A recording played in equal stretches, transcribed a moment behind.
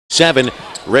40-27.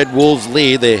 Red Wolves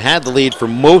lead. They had the lead for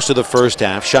most of the first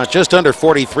half. Shot just under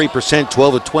 43%,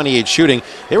 12 of 28 shooting.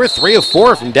 They were 3 of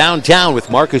 4 from downtown,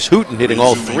 with Marcus Hooten hitting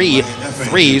all 3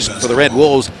 threes for the Red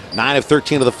Wolves. 9 of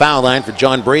 13 to the foul line for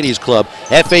John Brady's club.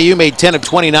 FAU made 10 of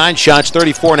 29 shots,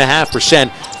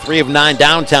 34.5%. 3 of 9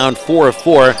 downtown, 4 of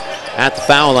 4 at the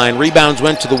foul line. Rebounds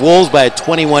went to the Wolves by a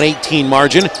 21-18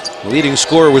 margin. The leading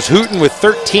scorer was Hooten with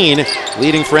 13.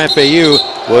 Leading for FAU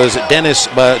was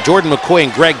Jordan McCoy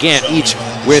and Greg Gant, each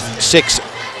with 6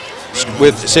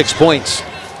 points.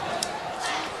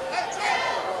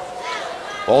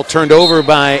 Ball turned over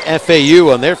by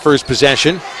FAU on their first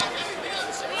possession.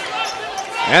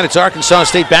 And it's Arkansas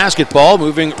State basketball,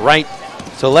 moving right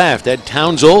to left. Ed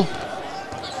Townsell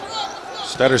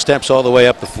stutter steps all the way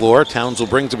up the floor. Townsell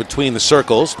brings it between the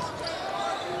circles.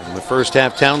 In the first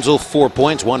half, Townsell 4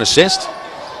 points, 1 assist.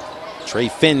 Trey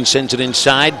Finn sends it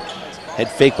inside. Head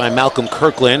fake by Malcolm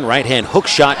Kirkland. Right hand hook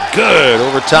shot, good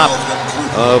over top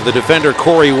of the defender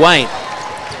Corey White.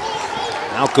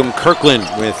 Malcolm Kirkland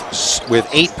with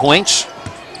 8 points.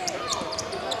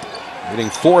 Hitting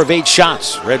 4 of 8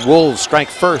 shots. Red Wolves strike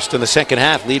first in the second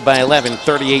half, lead by 11,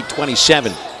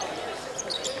 38-27.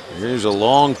 Here's a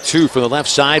long 2 from the left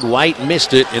side. White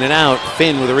missed it, in and out.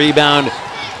 Finn with a rebound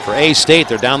for A-State.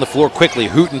 They're down the floor quickly.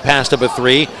 Hooten passed up a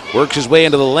 3, works his way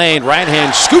into the lane. Right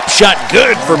hand scoop shot,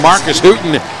 good for Marcus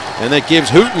Hooten. And that gives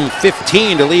Hooten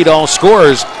 15 to lead all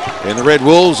scorers. And the Red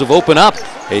Wolves have opened up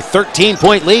a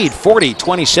 13-point lead,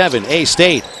 40-27,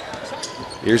 A-State.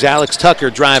 Here's Alex Tucker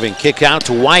driving, kick out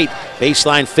to White.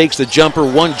 Baseline fakes the jumper,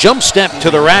 1 jump step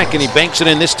to the rack, and he banks it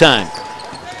in this time.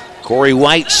 Corey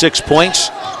White, 6 points.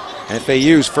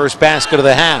 FAU's first basket of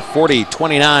the half,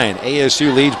 40-29.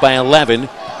 ASU leads by 11.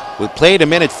 With played a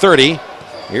minute 30.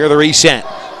 Here the reset.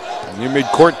 Near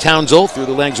midcourt, Townsell through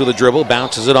the legs with a dribble,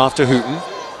 bounces it off to Hooten.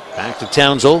 Back to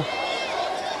Townsell.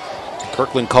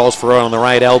 Kirkland calls for it on the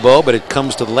right elbow, but it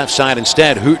comes to the left side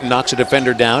instead. Hooten knocks a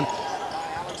defender down.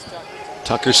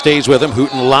 Tucker stays with him.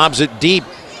 Hooten lobs it deep.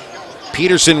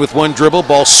 Peterson with 1 dribble.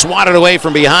 Ball swatted away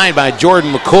from behind by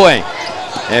Jordan McCoy.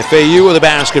 FAU with a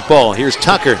basketball. Here's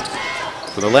Tucker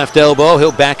for the left elbow.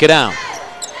 He'll back it out.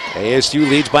 ASU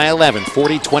leads by 11,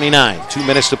 40-29. 2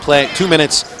 minutes to play. 2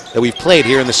 minutes that we've played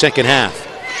here in the second half.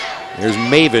 Here's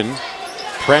Maven,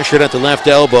 pressured at the left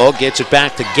elbow, gets it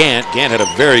back to Gant. Gant had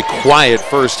a very quiet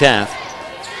first half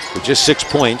with just 6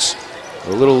 points. A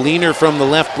little leaner from the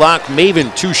left block.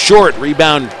 Maven too short.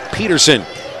 Rebound Peterson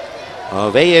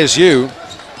of ASU.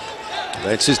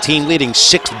 That's his team leading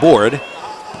 6th board.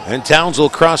 And Townsell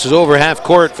crosses over half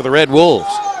court for the Red Wolves.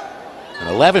 An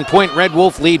 11-point Red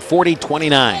Wolf lead,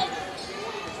 40-29.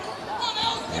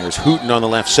 There's Hooten on the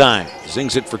left side.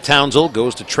 Zings it for Townsell.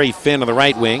 Goes to Trey Finn on the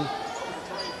right wing.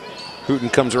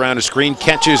 Hooten comes around a screen,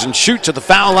 catches and shoots at the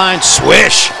foul line.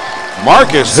 Swish!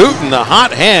 Marcus Hooten, the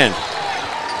hot hand.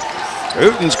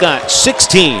 Hooten's got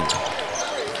 16.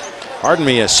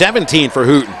 17 for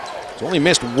Hooten. He's only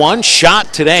missed 1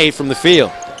 shot today from the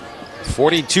field.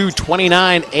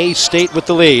 42-29, A-State with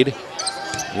the lead.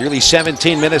 Nearly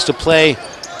 17 minutes to play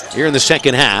here in the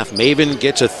second half. Maven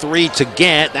gets a 3 to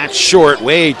Gant. That's short,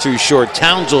 way too short.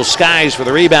 Townsell skies for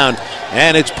the rebound,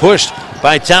 and it's pushed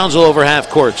by Townsell over half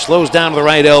court. Slows down to the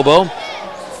right elbow.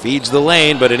 Feeds the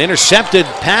lane, but an intercepted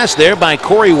pass there by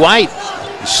Corey White.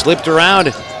 He slipped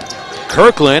around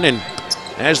Kirkland and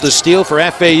has the steal for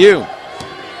FAU.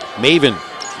 Maven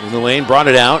in the lane, brought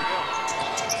it out.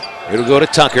 It'll go to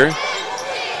Tucker.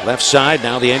 Left side,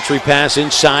 now the entry pass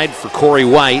inside for Corey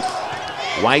White.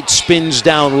 White spins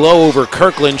down low over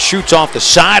Kirkland, shoots off the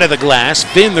side of the glass.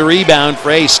 Finn the rebound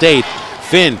for A-State.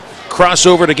 Finn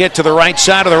crossover to get to the right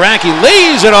side of the rack. He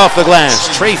lays it off the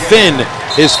glass. Trey Finn,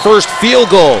 his first field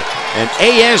goal. And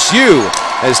ASU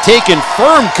has taken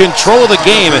firm control of the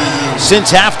game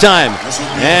since halftime.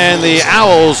 And the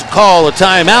Owls call a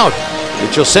timeout,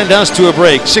 which will send us to a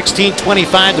break.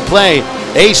 16:25 to play.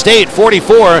 A-State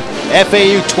 44,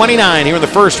 FAU 29 here in the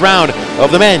first round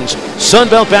of the men's Sun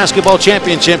Belt Basketball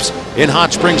Championships in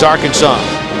Hot Springs, Arkansas.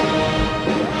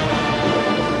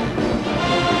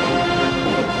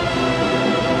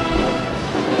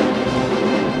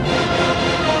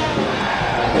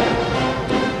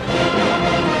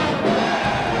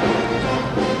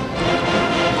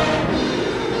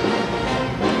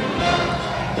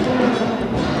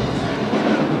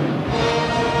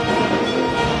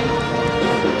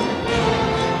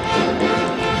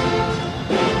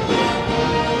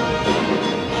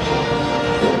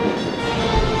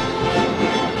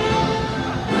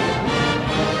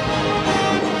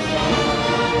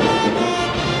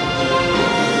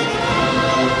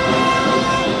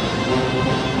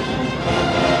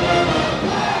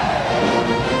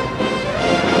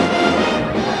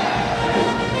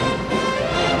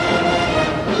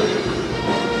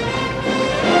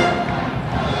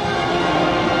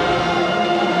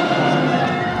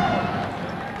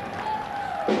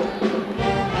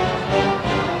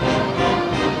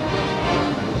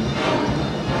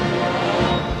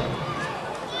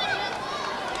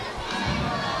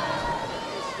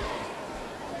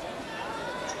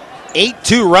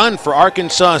 8-2 run for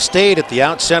Arkansas State at the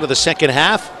outset of the second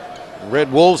half.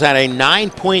 Red Wolves had a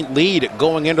 9-point lead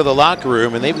going into the locker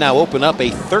room, and they've now opened up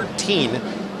a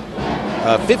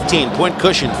 15-point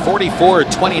cushion,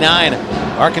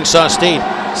 44-29. Arkansas State,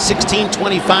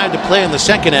 16:25 to play in the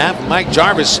second half. Mike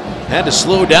Jarvis had to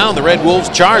slow down the Red Wolves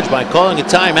charge by calling a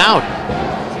timeout.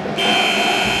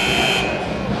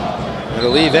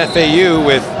 It'll leave FAU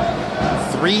with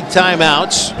 3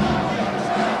 timeouts.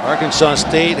 Arkansas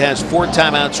State has 4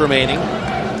 timeouts remaining.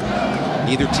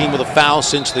 Neither team with a foul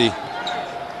since the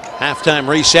halftime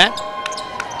reset.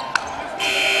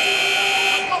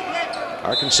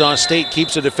 Arkansas State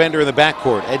keeps a defender in the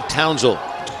backcourt. Ed Townsell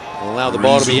will allow the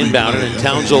ball to be inbounded, and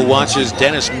Townsell watches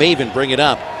Dennis Maven bring it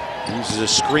up. Uses a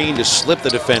screen to slip the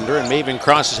defender, and Maven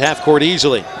crosses half court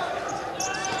easily.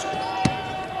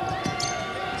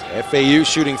 FAU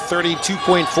shooting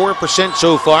 32.4%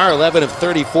 so far, 11 of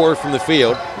 34 from the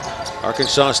field.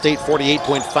 Arkansas State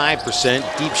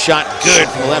 48.5%. Deep shot good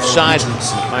from the left side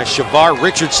by Shavar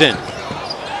Richardson.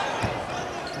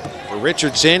 For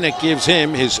Richardson, it gives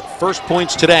him his first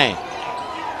points today.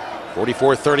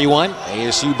 44-31,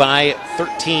 ASU by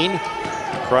 13.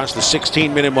 Across the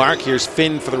 16-minute mark, here's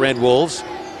Finn for the Red Wolves.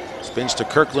 Spins to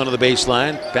Kirkland on the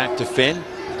baseline, back to Finn.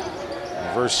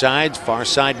 Reverse sides, far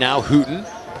side now, Hooten.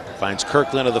 Finds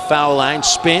Kirkland at the foul line,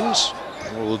 spins.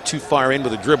 A little too far in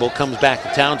with a dribble, comes back to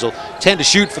Townsell. 10 to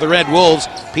shoot for the Red Wolves.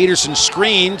 Peterson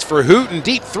screens for Hooten.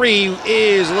 Deep three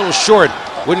is a little short.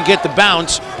 Wouldn't get the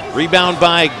bounce. Rebound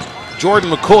by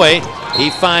Jordan McCoy. He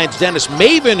finds Dennis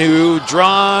Maven, who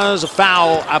draws a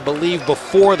foul, I believe,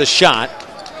 before the shot.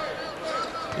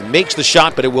 He makes the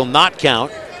shot, but it will not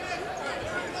count.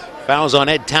 Fouls on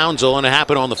Ed Townsell, and it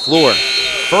happened on the floor.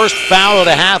 First foul of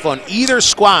the half on either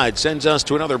squad sends us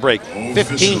to another break.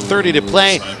 15:30 to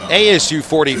play. ASU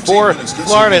 44,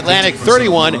 Florida Atlantic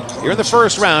 31. You're in the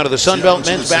first round of the Sun Belt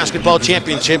Men's Basketball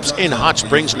Championships in Hot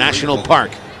Springs National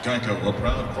Park. Geico, a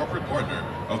proud corporate partner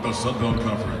of the Sun Belt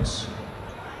Conference.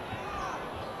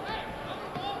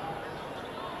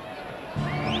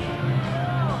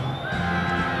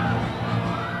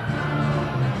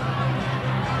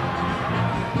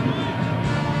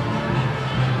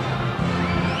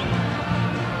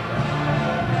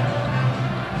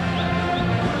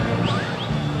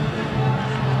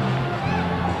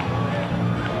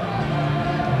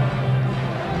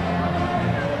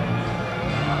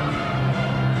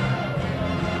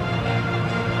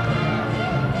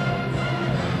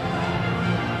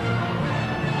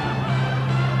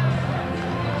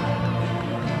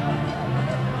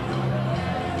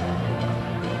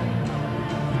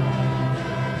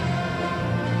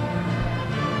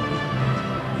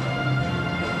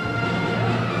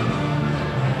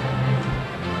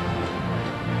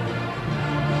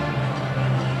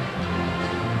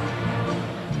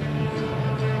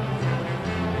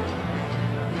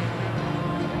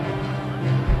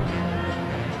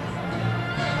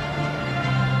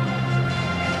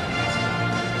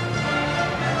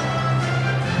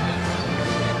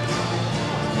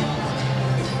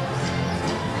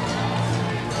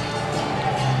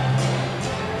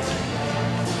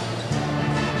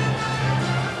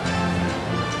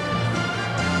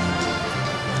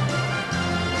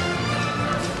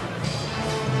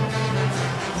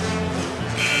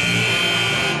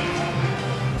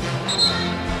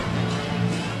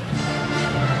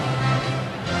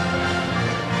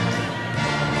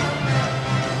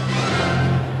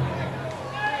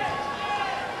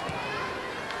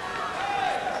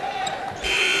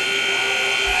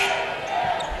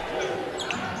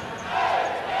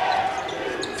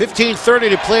 .30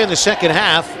 to play in the second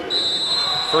half.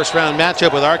 First round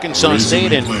matchup with Arkansas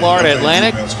State and Florida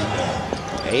Atlantic.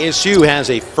 ASU has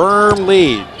a firm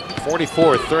lead,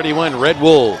 44-31 Red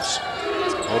Wolves.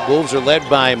 Red Wolves are led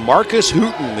by Marcus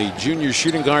Hooten, the junior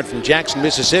shooting guard from Jackson,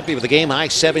 Mississippi, with a game high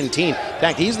 17. In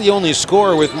fact, he's the only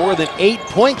scorer with more than 8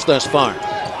 points thus far.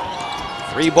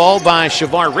 Three ball by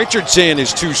Shavar Richardson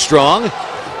is too strong.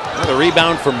 Another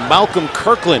rebound from Malcolm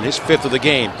Kirkland, his 5th of the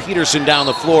game. Peterson down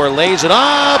the floor, lays it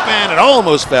up, and it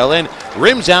almost fell in.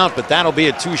 Rims out, but that'll be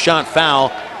a 2-shot foul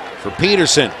for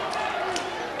Peterson.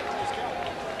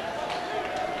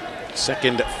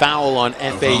 Second foul on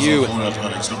FAU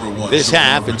this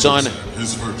half. It's on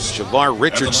Shavar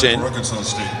Richardson. Or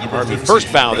the first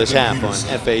foul this half on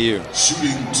FAU.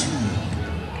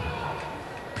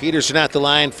 Peterson at the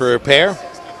line for a pair.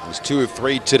 He's 2 of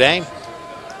 3 today.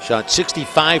 Shot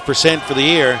 65% for the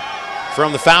year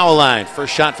from the foul line.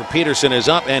 First shot for Peterson is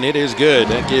up, and it is good.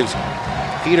 That gives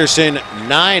Peterson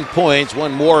 9 points.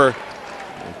 One more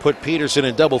and put Peterson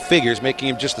in double figures, making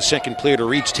him just the second player to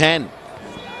reach 10.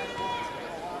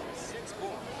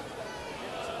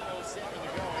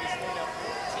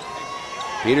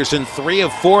 Peterson 3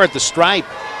 of 4 at the stripe.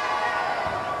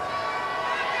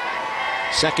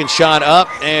 Second shot up,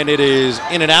 and it is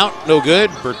in and out, no good.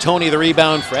 Bertoni the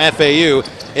rebound for FAU.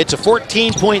 It's a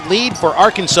 14-point lead for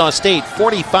Arkansas State,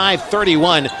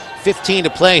 45-31, 15 to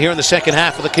play here in the second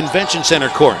half of the Convention Center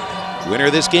court. Winner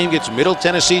of this game gets Middle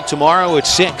Tennessee tomorrow at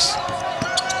 6.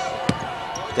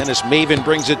 Dennis Maven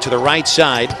brings it to the right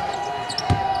side.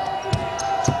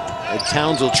 And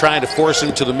Townsend trying to force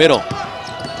him to the middle.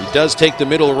 He does take the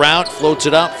middle route, floats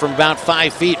it up from about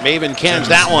 5 feet. Maven cans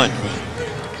that one.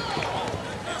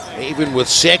 Maven with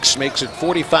 6 makes it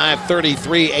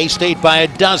 45-33. A-State by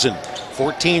a dozen.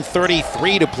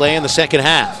 14-33 to play in the second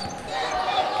half.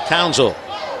 Townsend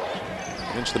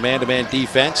against the man-to-man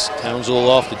defense. Townsend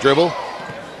off the dribble.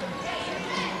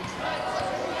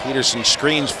 Peterson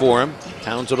screens for him.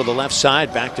 Townsend to the left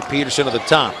side, back to Peterson to the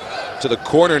top. To the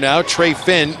corner now, Trey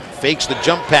Finn fakes the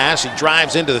jump pass. He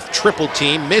drives into the triple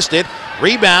team, missed it.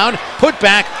 Rebound, put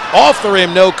back, off the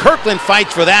rim, no. Kirkland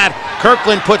fights for that.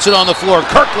 Kirkland puts it on the floor.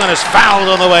 Kirkland is fouled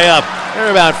on the way up. There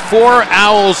are about 4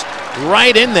 Owls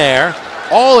right in there,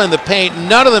 all in the paint.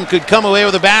 None of them could come away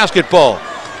with a basketball.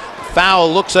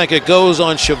 Foul looks like it goes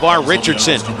on Shavar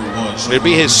Richardson. It'd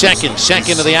be his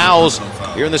second of the Owls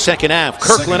here in the second half.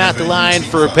 Kirkland at the line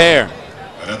for a pair.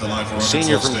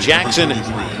 Senior from Jackson,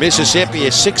 Mississippi, a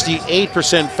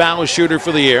 68% foul shooter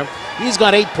for the year. He's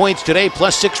got 8 points today,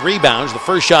 plus 6 rebounds. The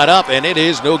first shot up, and it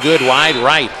is no good, wide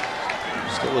right.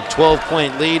 Still a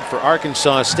 12-point lead for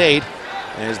Arkansas State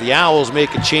as the Owls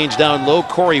make a change down low.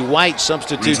 Corey White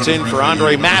substitutes in for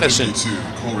Andre Madison.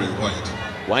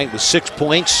 White with 6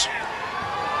 points.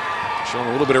 Showing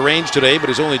a little bit of range today, but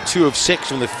is only 2 of 6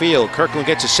 from the field. Kirkland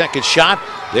gets a second shot.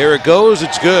 There it goes.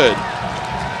 It's good.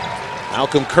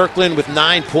 Malcolm Kirkland with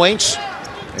 9 points.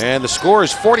 And the score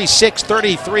is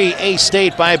 46-33.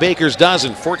 A-State by a baker's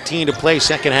dozen. 14 to play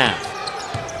second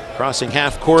half. Crossing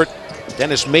half court,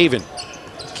 Dennis Maven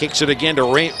kicks it again to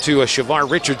Shavar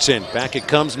Richardson. Back it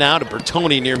comes now to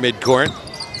Bertoni near midcourt.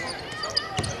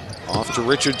 Off to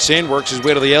Richardson, works his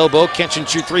way to the elbow. Catch and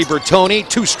shoot 3, Bertoni,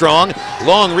 too strong.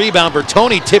 Long rebound,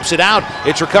 Bertoni tips it out.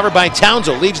 It's recovered by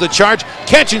Townsend, leads the charge.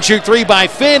 Catch and shoot 3 by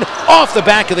Finn, off the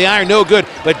back of the iron, no good.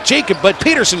 But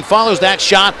Peterson follows that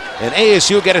shot, and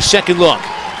ASU get a second look.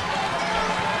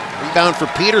 Rebound for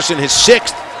Peterson, his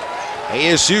 6th.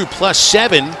 ASU plus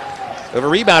 7 of a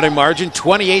rebounding margin,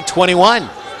 28-21.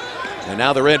 And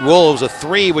now the Red Wolves, a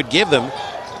 3 would give them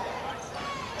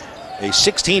a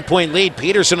 16-point lead.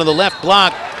 Peterson on the left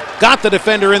block, got the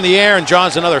defender in the air and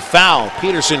draws another foul.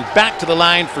 Peterson back to the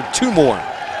line for 2 more.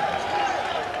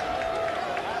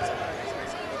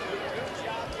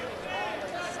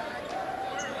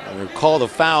 They'll call the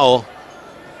foul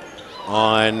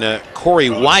on Corey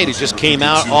White, who just came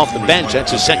out off the bench.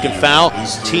 That's his second foul,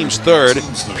 team's 3rd.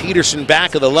 Peterson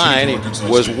back of the line. He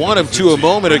was 1 of 2 a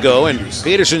moment ago, and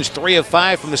Peterson's 3 of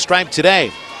 5 from the stripe today.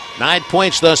 9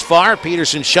 points thus far.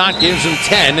 Peterson's shot gives him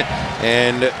 10,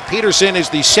 and Peterson is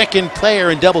the second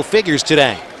player in double figures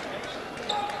today.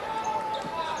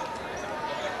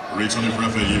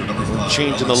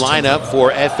 Change in the lineup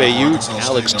for FAU.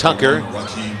 Alex Tucker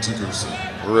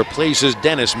replaces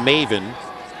Dennis Maven.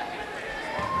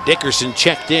 Dickerson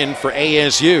checked in for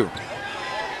ASU.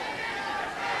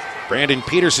 Brandon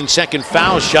Peterson's second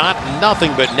foul shot,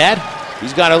 nothing but net.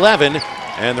 He's got 11.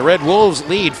 And the Red Wolves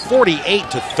lead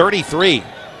 48-33.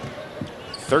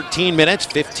 13 minutes,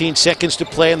 15 seconds to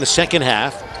play in the second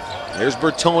half. There's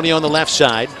Bertoni on the left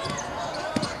side.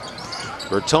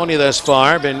 Bertoni thus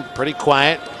far been pretty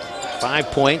quiet.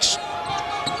 5 points.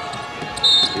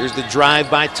 Here's the drive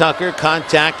by Tucker.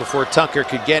 Contact before Tucker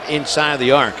could get inside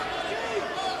the arc.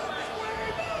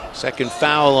 Fourth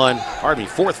foul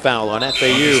on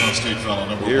FAU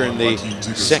here in the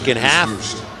second half.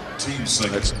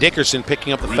 That's Dickerson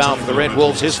picking up the foul for the Red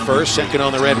Wolves, his first, second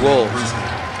on the Red Wolves.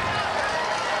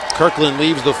 Kirkland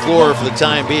leaves the floor for the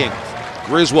time being.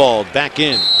 Griswold back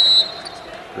in.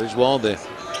 Griswold, the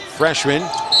freshman.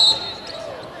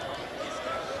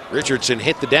 Richardson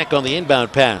hit the deck on the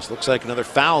inbound pass. Looks like another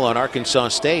foul on Arkansas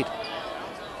State.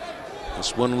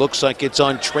 This one looks like it's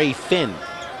on Trey Finn.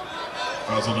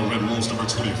 On the Red Wolves, number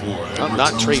 24.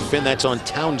 Not Trey Finn, that's on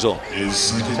Townsend.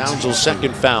 Townsend's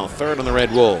second foul, 3rd on the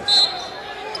Red Wolves.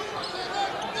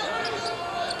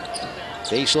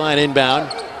 Baseline inbound.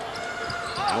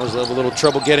 Owls have a little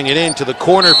trouble getting it into the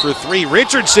corner for 3.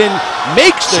 Richardson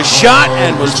makes the shot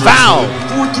and was fouled.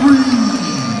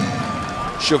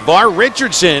 Shavar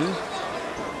Richardson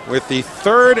with the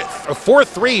 4th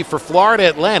 3 for Florida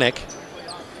Atlantic.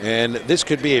 And this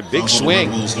could be a big swing.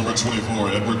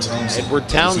 Edward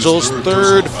Townsend's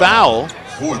 3rd foul.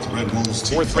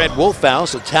 Fourth Red Wolf foul,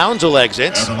 so Townsend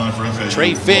exits.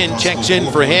 Trey Finn checks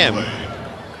in for him.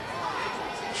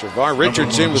 Shavar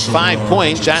Richardson with 5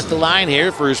 points at the line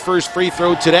here for his first free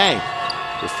throw today.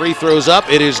 The free throw's up,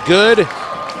 it is good.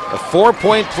 A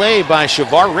 4-point play by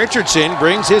Shavar Richardson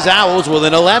brings his Owls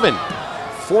within 11.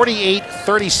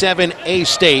 48-37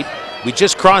 A-State. We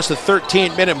just crossed the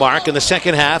 13-minute mark in the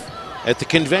second half at the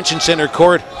Convention Center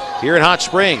court here in Hot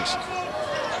Springs.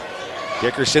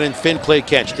 Dickerson and Finn play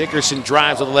catch. Dickerson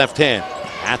drives with the left hand.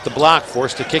 At the block,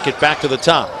 forced to kick it back to the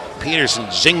top.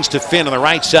 Peterson zings to Finn on the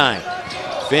right side.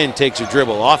 Finn takes a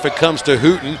dribble. Off it comes to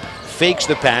Hooten. Fakes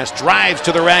the pass, drives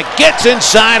to the rack, gets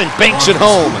inside and banks it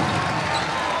home.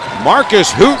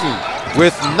 Marcus Hooten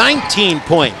with 19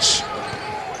 points.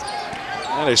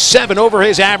 That is 7 over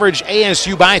his average.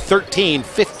 ASU by 13,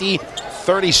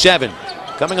 50-37.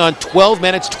 Coming on 12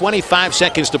 minutes, 25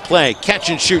 seconds to play. Catch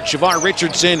and shoot, Shavar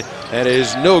Richardson. That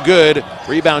is no good.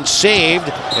 Rebound saved,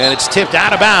 and it's tipped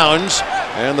out of bounds.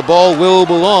 And the ball will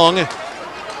belong.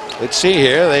 Let's see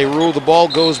here. They rule the ball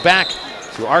goes back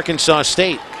to Arkansas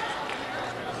State.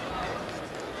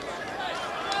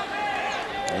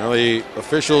 Now the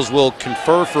officials will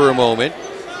confer for a moment.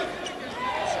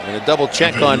 And a double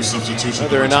check on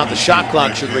whether or not the shot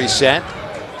clock should reset.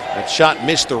 That shot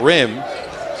missed the rim.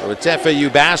 So it's FAU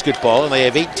basketball, and they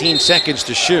have 18 seconds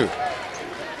to shoot.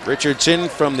 Richardson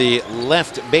from the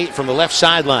left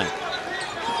sideline.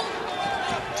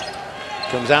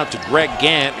 Comes out to Greg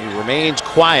Gant, who remains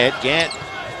quiet. Gant,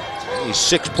 only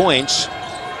 6 points.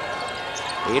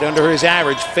 8 under his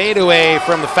average. Fadeaway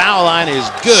from the foul line is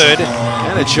good.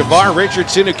 And it's Shavar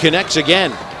Richardson who connects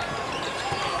again.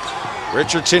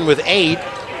 Richardson with 8.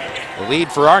 The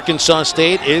lead for Arkansas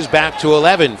State is back to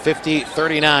 11,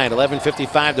 50-39,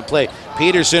 11:55 to play.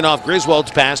 Peterson off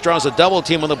Griswold's pass, draws a double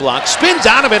team on the block, spins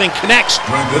out of it and connects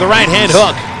with a right-hand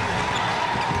hook.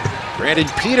 Brandon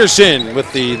Peterson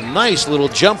with the nice little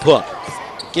jump hook.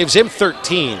 Gives him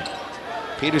 13.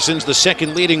 Peterson's the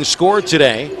second leading scorer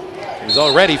today. He's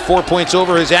already 4 points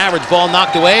over his average. Ball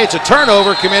knocked away. It's a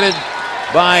turnover committed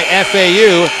by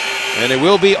FAU. And it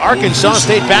will be Arkansas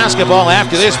State basketball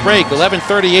after this break.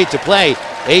 11:38 to play.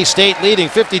 A-State leading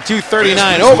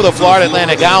 52-39 over the Florida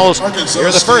Atlantic Owls here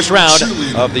in the first round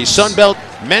of the Sun Belt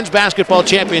Men's Basketball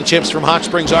Championships from Hot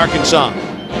Springs, Arkansas.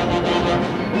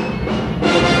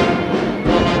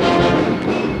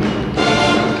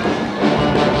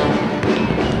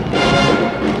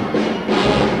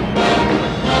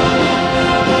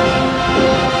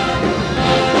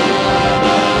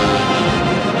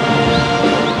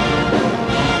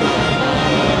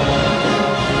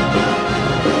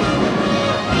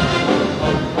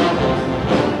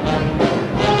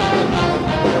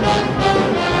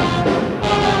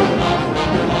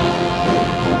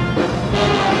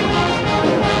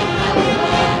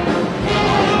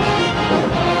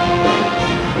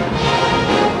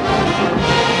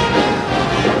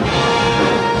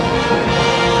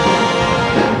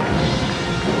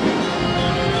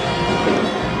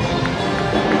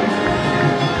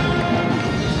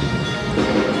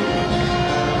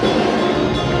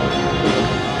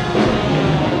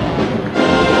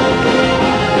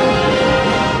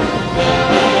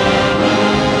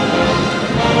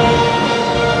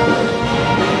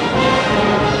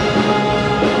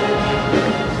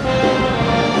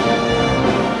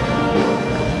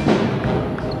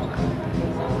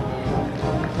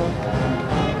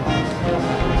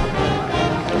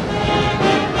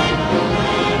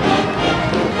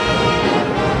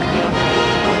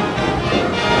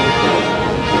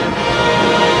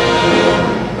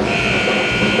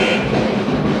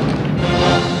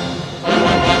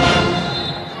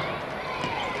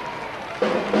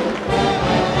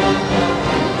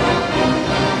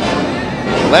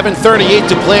 .38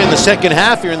 to play in the second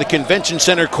half here in the Convention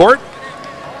Center court.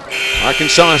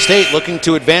 Arkansas State looking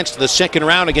to advance to the second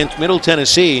round against Middle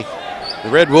Tennessee. The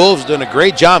Red Wolves done a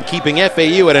great job keeping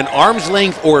FAU at an arm's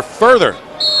length or further.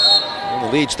 And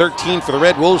the lead's 13 for the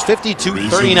Red Wolves,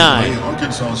 52-39.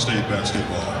 Arkansas State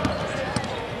basketball.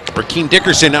 Rakeem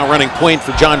Dickerson now running point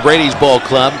for John Brady's ball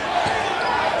club.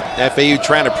 FAU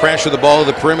trying to pressure the ball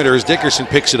to the perimeter as Dickerson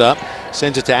picks it up.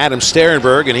 Sends it to Adam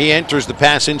Sterenberg, and he enters the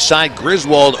pass inside.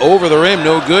 Griswold over the rim,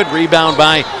 no good. Rebound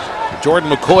by Jordan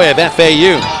McCoy of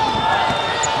FAU.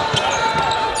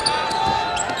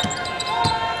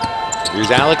 Here's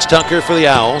Alex Tucker for the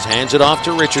Owls. Hands it off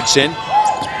to Richardson.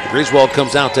 Griswold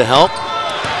comes out to help.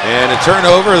 And a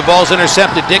turnover. The ball's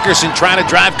intercepted. Dickerson trying to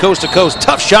drive coast to coast.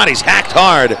 Tough shot. He's hacked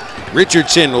hard.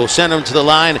 Richardson will send him to the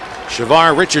line.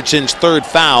 Shavar Richardson's third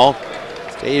foul.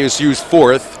 ASU's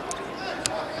fourth.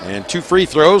 And 2 free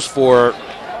throws for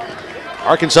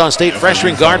Arkansas State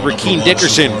freshman guard Rakeem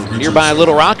Dickerson from nearby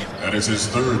Little Rock. That is his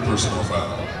third personal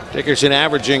foul. Dickerson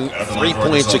averaging 3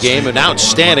 points a game, an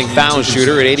outstanding foul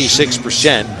shooter at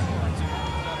 86%.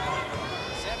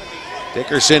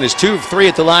 Dickerson is 2 of 3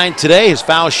 at the line today. His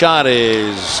foul shot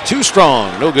is too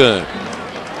strong, no good.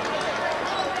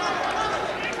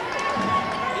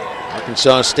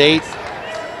 Arkansas State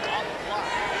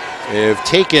have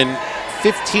taken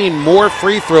 15 more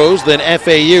free throws than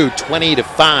FAU,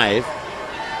 20-5.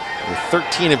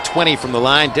 13 of 20 from the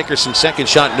line. Dickerson's second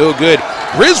shot no good.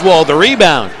 Griswold the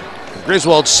rebound.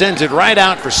 Griswold sends it right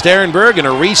out for Sterenberg, and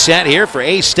a reset here for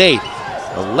A-State.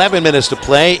 11 minutes to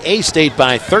play. A-State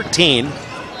by 13.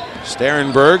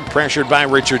 Sterenberg pressured by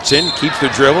Richardson, keeps the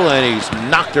dribble, and he's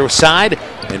knocked aside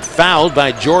and fouled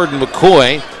by Jordan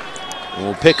McCoy. And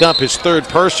will pick up his third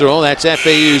personal. That's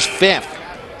FAU's 5th.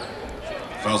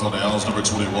 Fouls on the Owls, number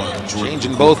 21.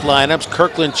 Changing both lineups.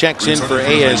 Kirkland checks in for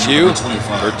ASU.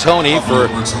 Bertoni for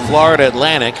Florida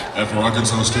Atlantic. And for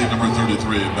Arkansas State, number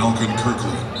 33, Malcolm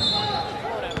Kirkland.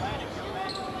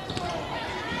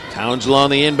 Townsville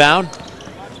on the inbound.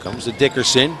 Comes to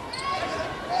Dickerson.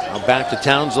 Now back to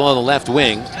Townsville on the left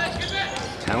wing.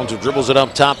 Townsville dribbles it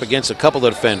up top against a couple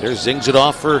of defenders. Zings it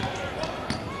off for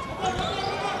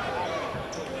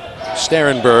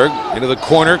Sterenberg. Into the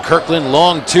corner. Kirkland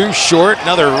long two short.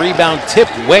 Another rebound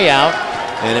tipped way out.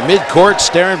 And at midcourt,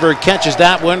 Sterenberg catches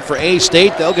that one for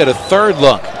A-State. They'll get a third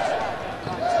look.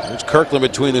 There's Kirkland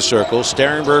between the circles.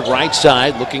 Sterenberg right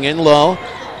side looking in low.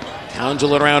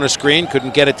 Townsville around a screen.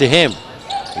 Couldn't get it to him.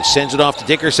 He sends it off to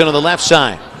Dickerson on the left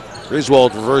side.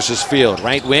 Griswold reverses field.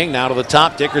 Right wing now to the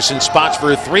top. Dickerson spots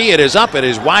for a three. It is up. It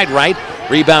is wide right.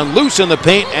 Rebound loose in the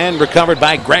paint and recovered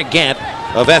by Greg Gant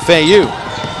of FAU.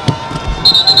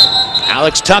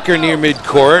 Alex Tucker near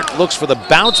midcourt. Looks for the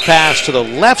bounce pass to the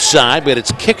left side, but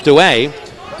it's kicked away.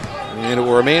 And it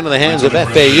will remain in the hands of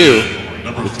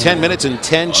FAU. With 10 minutes and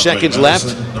 10 seconds left.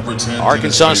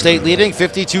 Arkansas State leading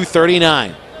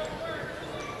 52-39.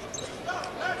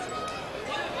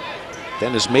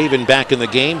 Dennis Maven back in the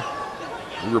game.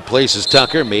 He replaces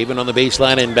Tucker. Maven on the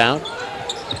baseline inbound.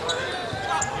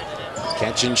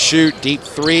 Catch and shoot. Deep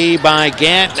three by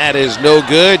Gant. That is no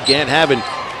good. Gant having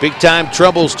big time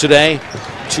troubles today.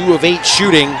 2 of 8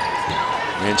 shooting.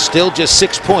 And still just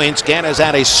 6 points. Gant has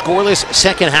had a scoreless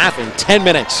second half in 10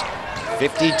 minutes.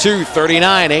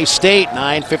 52-39. A-State.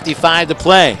 9:55 to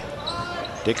play.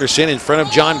 Dickerson in front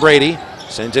of John Brady.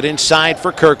 Sends it inside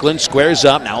for Kirkland. Squares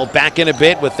up. Now back in a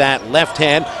bit with that left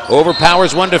hand.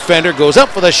 Overpowers one defender. Goes up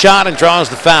for the shot and draws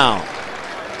the foul.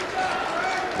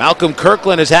 Malcolm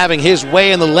Kirkland is having his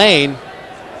way in the lane.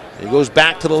 He goes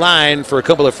back to the line for a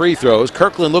couple of free throws.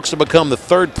 Kirkland looks to become the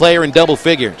third player in double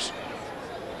figures.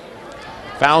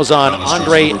 Fouls on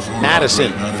Andre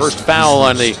Madison. First foul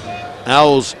on the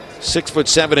Owls.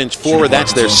 6'7" forward.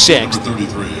 That's their 6th.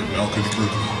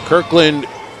 Kirkland,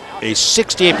 a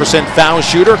 68% foul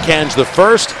shooter, cans the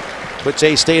first, puts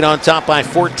A-State on top by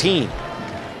 14.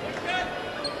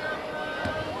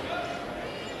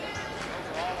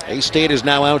 A-State has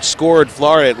now outscored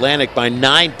Florida Atlantic by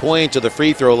 9 points at the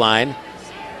free throw line.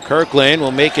 Kirkland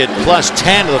will make it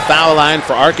 +10 to the foul line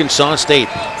for Arkansas State.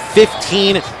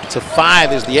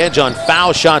 15-5 is the edge on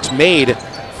foul shots made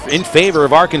in favor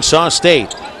of Arkansas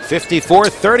State.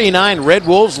 54-39 Red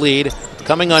Wolves lead,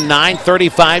 coming on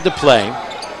 9:35 to play.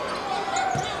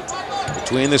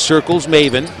 Between the circles,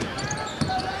 Maven.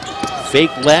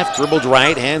 Fake left, dribbled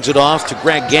right, hands it off to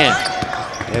Greg Gant.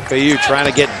 FAU trying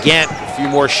to get Gant a few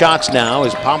more shots now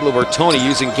as Pablo Bertoni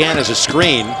using Gant as a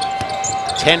screen.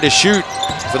 10 to shoot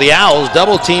for the Owls.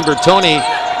 Double team Bertoni.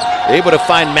 Able to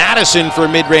find Madison for a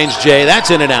mid-range J.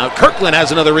 That's in and out. Kirkland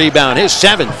has another rebound, his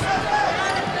 7th.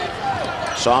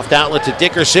 Soft outlet to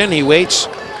Dickerson. He waits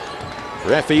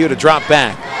for FAU to drop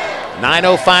back.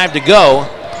 9:05 to go.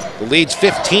 The lead's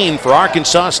 15 for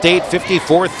Arkansas State,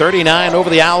 54-39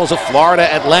 over the Owls of Florida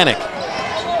Atlantic.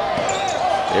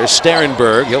 There's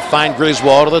Sterenberg. He'll find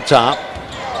Griswold at the top.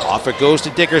 Off it goes to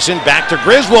Dickerson. Back to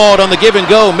Griswold on the give and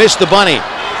go. Missed the bunny.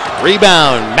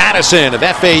 Rebound, Madison of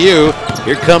FAU.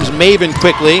 Here comes Maven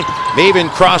quickly. Maven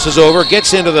crosses over,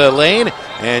 gets into the lane,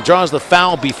 and draws the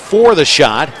foul before the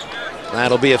shot.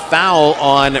 That'll be a foul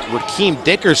on Rakeem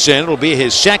Dickerson. It'll be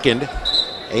his 2nd,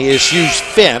 ASU's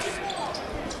 5th.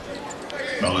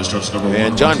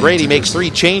 And John Brady makes 3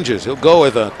 changes. He'll go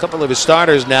with a couple of his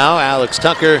starters now. Alex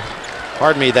Tucker,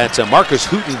 that's Marcus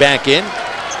Hooten back in,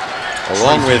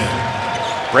 along with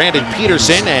Brandon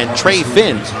Peterson and Trey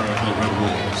Finn.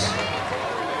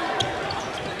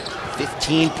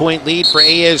 15-point lead for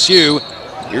ASU.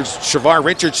 Here's Shavar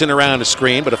Richardson around the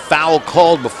screen, but a foul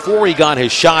called before he got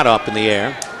his shot up in the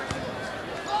air.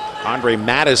 Andre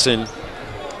Madison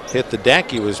hit the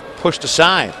deck. He was pushed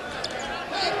aside.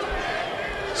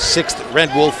 6th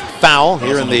Red Wolf foul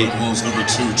here in the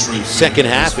second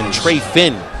half, and Trey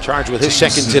Finn charged with his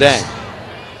second today.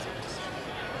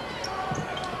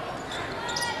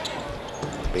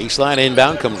 Baseline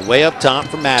inbound comes way up top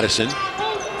from Madison.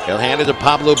 He'll hand it to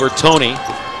Pablo Bertoni.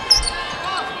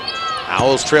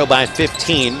 Owls trail by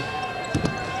 15.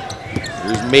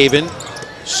 Here's Maven.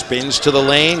 Spins to the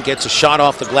lane, gets a shot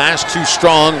off the glass, too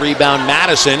strong. Rebound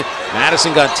Madison.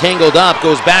 Madison got tangled up,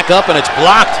 goes back up, and it's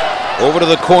blocked. Over to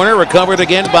the corner, recovered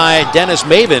again by Dennis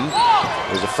Maven.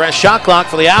 There's a fresh shot clock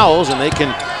for the Owls, and they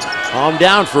can calm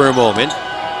down for a moment.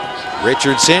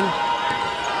 Richardson.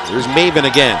 Here's Maven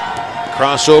again.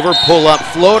 Crossover, pull up,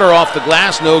 floater off the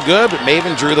glass, no good, but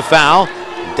Maven drew the foul.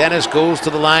 Dennis goes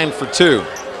to the line for 2.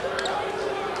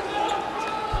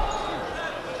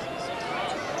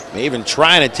 Maven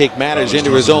trying to take matters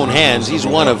into his own hands. He's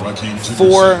one of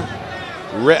 4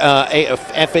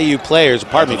 FAU players,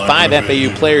 pardon me, 5 FAU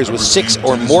players with 6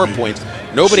 or more points.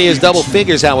 Nobody has double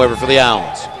figures, however, for the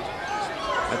Owls.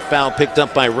 That foul picked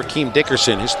up by Rakeem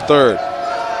Dickerson, his 3rd.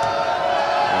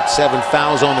 7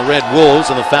 fouls on the Red Wolves,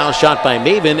 and the foul shot by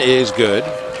Maven is good.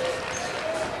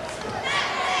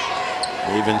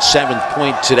 Maven's 7th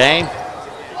point today.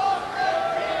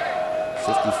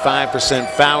 55%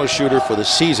 foul shooter for the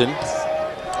season.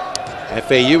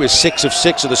 FAU is 6 of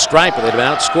 6 of the stripe, but they've been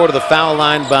outscored to the foul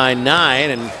line by 9,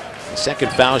 and the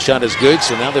second foul shot is good,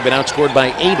 so now they've been outscored by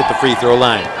 8 at the free throw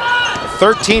line. A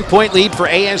 13-point lead for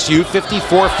ASU,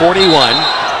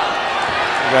 54-41.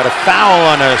 Got a foul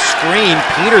on a screen.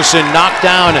 Peterson knocked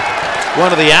down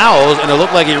one of the Owls, and it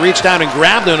looked like he reached down and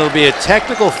grabbed him. It'll be a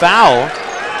technical foul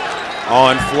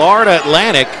on Florida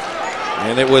Atlantic,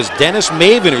 and it was Dennis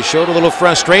Maven who showed a little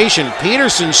frustration.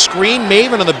 Peterson screened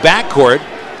Maven on the backcourt,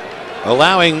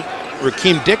 allowing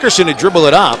Rakeem Dickerson to dribble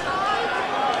it up.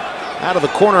 Out of the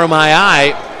corner of my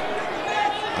eye,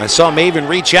 I saw Maven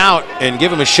reach out and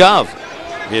give him a shove.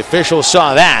 The official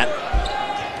saw that.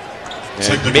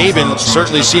 And Maven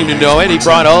certainly seemed to know it. He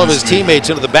brought all of his teammates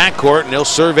into the backcourt, and he'll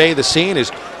survey the scene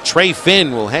as Trey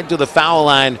Finn will head to the foul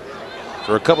line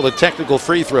for a couple of technical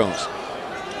free throws.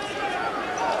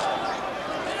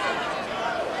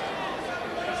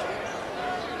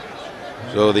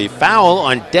 So the foul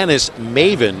on Dennis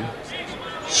Maven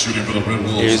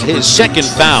is his 2nd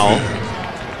foul.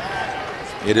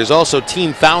 It is also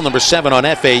team foul number 7 on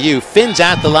FAU. Finn's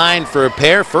at the line for a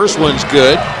pair. First one's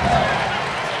good.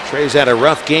 Trey's had a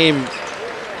rough game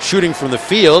shooting from the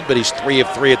field, but he's 3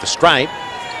 of 3 at the stripe.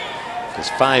 Has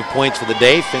 5 points for the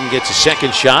day. Finn gets a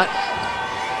second shot.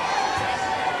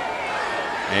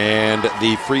 And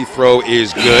the free throw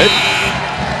is good.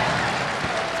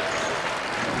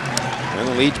 And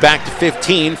the lead's back to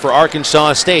 15 for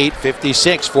Arkansas State,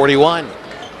 56-41.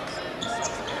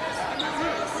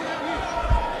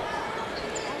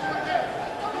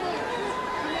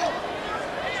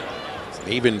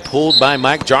 Even pulled by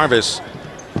Mike Jarvis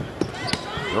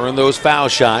during those foul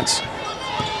shots.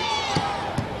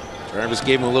 Jarvis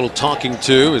gave him a little talking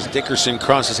to as Dickerson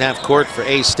crosses half court for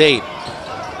A-State.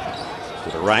 To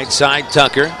the right side,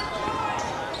 Tucker.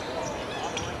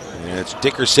 And it's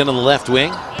Dickerson on the left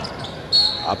wing.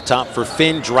 Up top for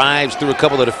Finn, drives through a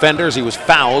couple of defenders. He was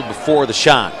fouled before the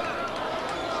shot.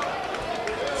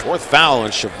 4th foul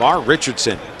on Shavar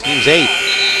Richardson, team's 8th.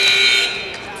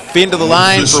 Finn to the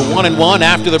line for 1 and 1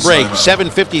 after the break.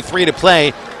 7:53 to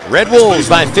play. Red Wolves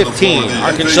by 15.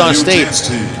 Arkansas State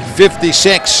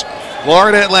 56.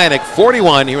 Florida Atlantic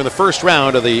 41 here in the first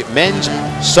round of the Men's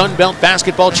Sun Belt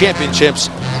Basketball Championships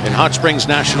in Hot Springs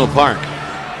National Park.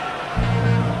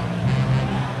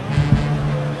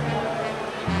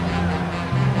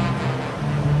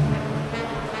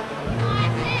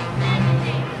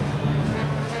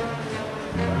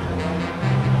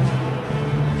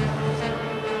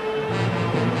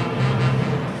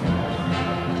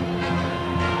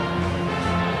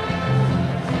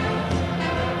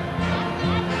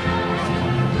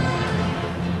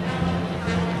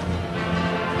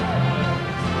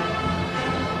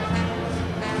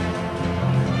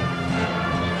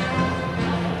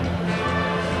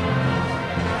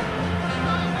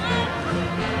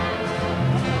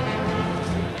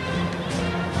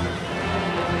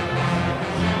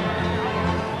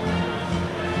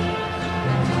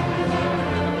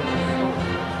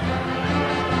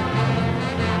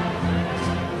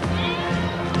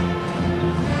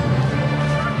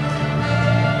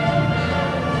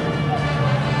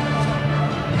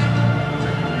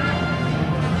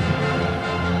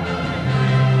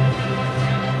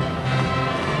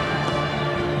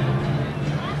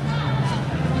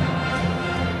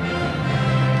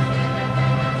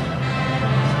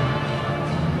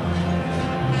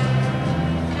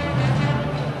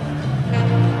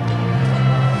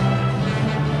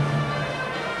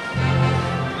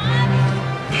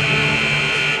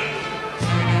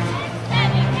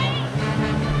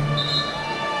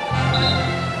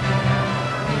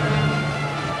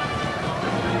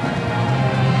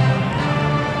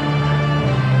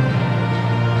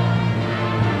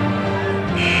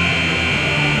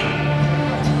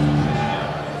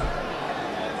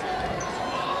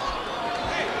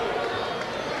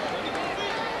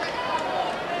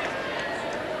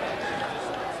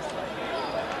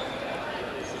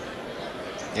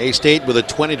 A-State with a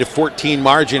 20-14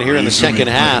 margin here in the second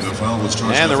half.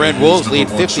 And the Red Wolves lead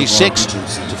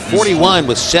 56-41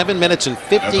 with 7 minutes and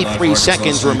 53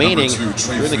 seconds remaining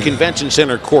here in the Convention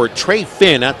Center court. Trey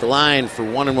Finn at the line for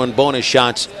 1-on-1 bonus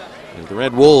shots. And the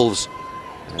Red Wolves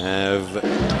have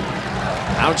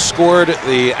outscored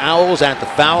the Owls at the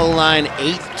foul line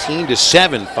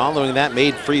 18-7 following that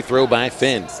made free throw by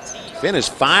Finn. Finn is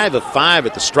 5 of 5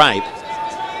 at the stripe.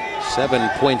 7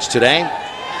 points today.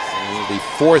 The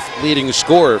fourth leading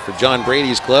scorer for John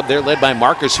Brady's club. They're led by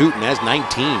Marcus Hooten, has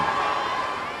 19.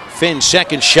 Finn's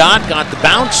second shot got the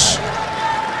bounce.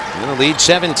 And a lead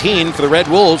 17 for the Red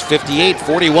Wolves,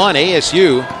 58-41.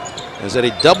 ASU has had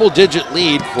a double-digit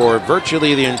lead for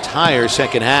virtually the entire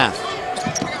second half.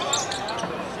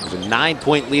 It was a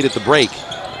 9-point lead at the break,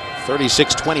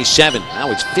 36-27.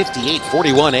 Now it's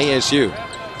 58-41 ASU.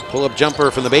 Pull-up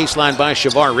jumper from the baseline by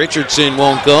Shavar Richardson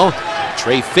won't go.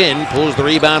 Trey Finn pulls the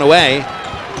rebound away.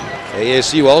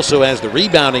 ASU also has the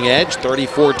rebounding edge,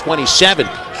 34-27.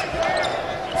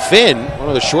 Finn, one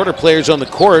of the shorter players on the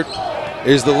court,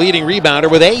 is the leading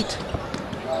rebounder with 8.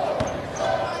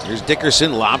 Here's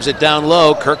Dickerson, lobs it down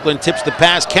low. Kirkland tips the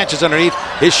pass, catches underneath.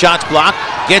 His shot's blocked,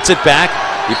 gets it back.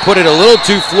 He put it a little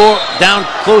too down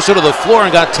closer to the floor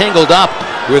and got tangled up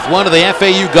with one of the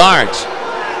FAU guards.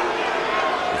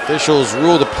 Officials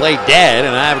rule the play dead,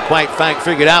 and I haven't quite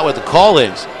figured out what the call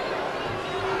is.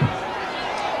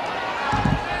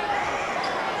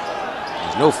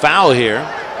 There's no foul here.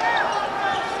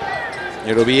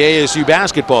 It'll be ASU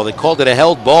basketball. They called it a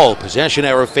held ball. Possession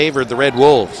error favored the Red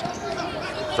Wolves.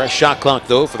 Fresh shot clock,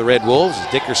 though, for the Red Wolves as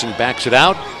Dickerson backs it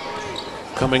out.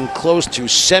 Coming close to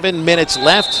 7 minutes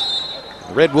left.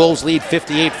 The Red Wolves lead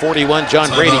 58-41. John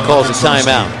Brady calls a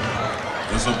timeout.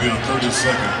 This will be a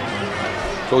 30-second.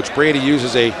 Coach Brady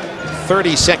uses a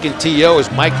 30-second TO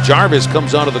as Mike Jarvis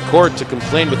comes onto the court to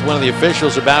complain with one of the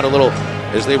officials about a little,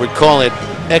 as they would call it,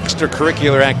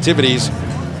 extracurricular activities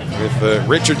with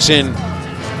Richardson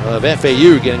of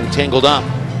FAU getting tangled up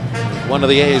with one of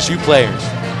the ASU players.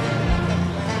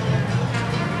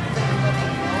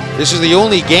 This is the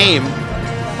only game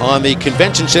on the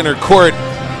Convention Center court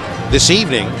this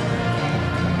evening,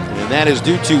 and that is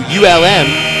due to ULM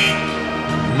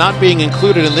not being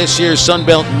included in this year's Sun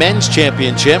Belt Men's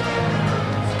Championship.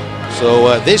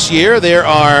 So this year there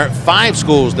are 5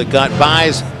 schools that got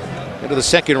byes into the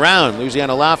second round.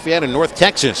 Louisiana Lafayette and North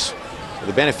Texas are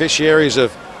the beneficiaries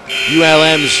of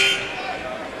ULM's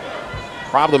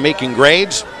problem-making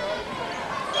grades.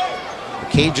 The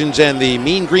Cajuns and the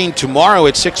Mean Green tomorrow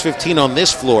at 6:15 on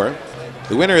this floor.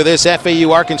 The winner of this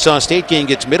FAU-Arkansas State game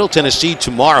gets Middle Tennessee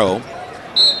tomorrow.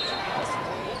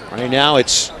 Right now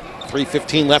it's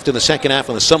 3:15 left in the second half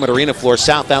on the Summit Arena floor.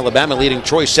 South Alabama leading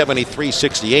Troy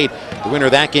 73-68. The winner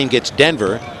of that game gets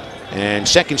Denver. And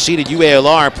second-seeded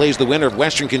UALR plays the winner of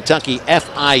Western Kentucky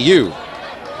FIU.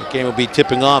 The game will be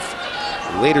tipping off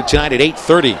later tonight at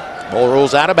 8:30. Ball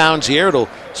rolls out of bounds here. It'll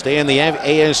stay in the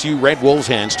ASU Red Wolves'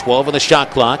 hands. 12 on the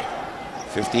shot clock.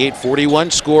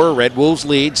 58-41 score. Red Wolves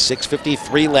lead.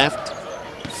 6:53 left.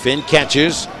 Finn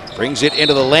catches. Brings it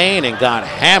into the lane and got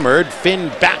hammered.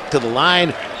 Finn back to the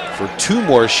line for 2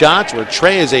 more shots, where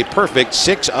Trey is a perfect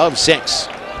 6 of 6.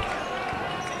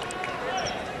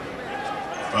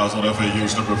 Fouls on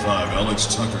FAU's number 5, Alex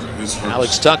Tucker, his first.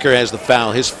 Alex Tucker has the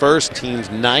foul, his first, team's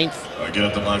 9th. Again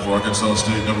at the line for Arkansas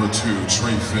State, number 2,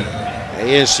 Trey Finn.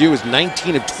 ASU is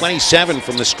 19 of 27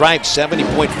 from the stripe,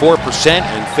 70.4%,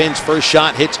 and Finn's first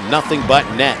shot hits nothing but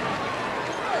net.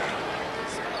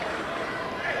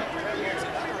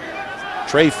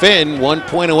 Trey Finn 1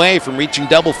 point away from reaching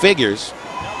double figures.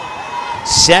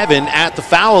 7 at the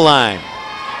foul line.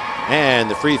 And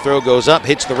the free throw goes up,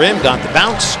 hits the rim, got the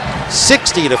bounce.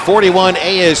 60-41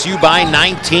 ASU by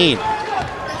 19.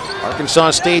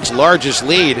 Arkansas State's largest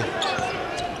lead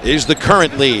is the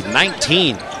current lead,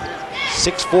 19.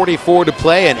 6:44 to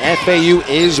play, and FAU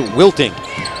is wilting.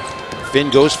 Finn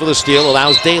goes for the steal,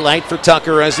 allows daylight for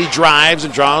Tucker as he drives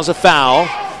and draws a foul.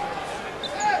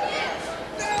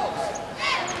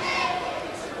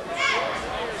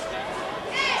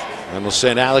 And we'll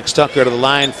send Alex Tucker to the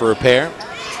line for a pair.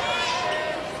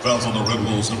 Fouls on the Red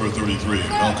Wolves, number 33,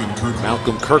 Malcolm Kirkland.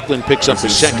 Malcolm Kirkland picks up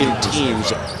his second,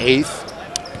 team's 8th.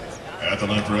 At the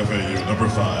line for FAU, number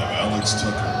 5, Alex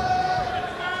Tucker.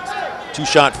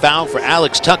 2-shot foul for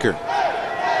Alex Tucker.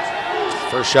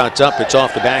 First shot's up, it's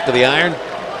off the back of the iron.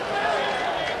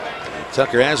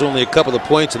 Tucker has only a couple of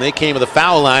points, and they came to the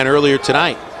foul line earlier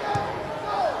tonight.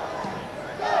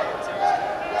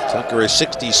 Tucker is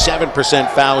 67%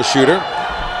 foul shooter.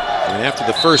 And after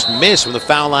the first miss from the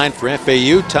foul line for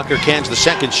FAU, Tucker cans the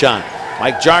second shot.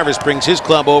 Mike Jarvis brings his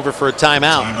club over for a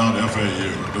timeout. Timeout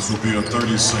FAU. This will be a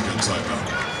 30-second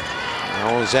timeout.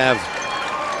 Owls have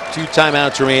 2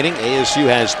 timeouts remaining. ASU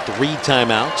has 3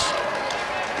 timeouts.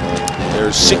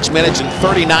 There's 6 minutes and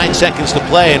 39 seconds to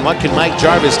play, and what can Mike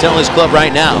Jarvis tell his club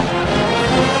right now?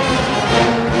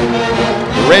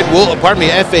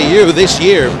 FAU this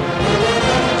year,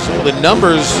 some of the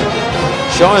numbers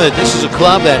showing that this is a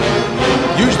club that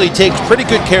usually takes pretty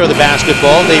good care of the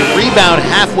basketball. They rebound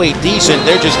halfway decent.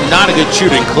 They're just not a good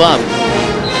shooting club.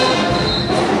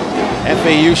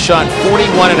 FAU shot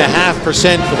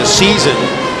 41.5% for the season,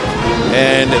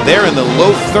 and they're in the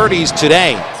low 30s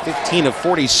today. 15 of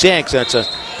 46. That's a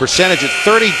percentage of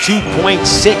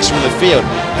 32.6 from the field.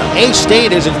 Now,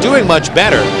 A-State isn't doing much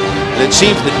better. And it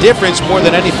seems the difference more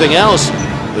than anything else,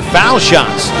 the foul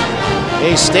shots.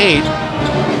 A-State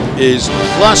is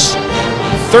plus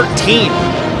 13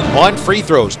 on free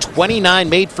throws. 29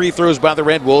 made free throws by the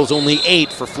Red Wolves, only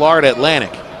 8 for Florida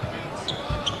Atlantic.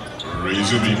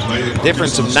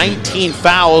 Difference of 19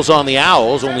 fouls on the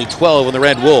Owls, only 12 on the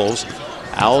Red Wolves.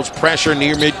 Owls pressure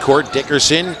near midcourt.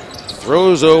 Dickerson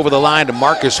throws over the line to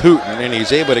Marcus Hooten, and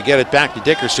he's able to get it back to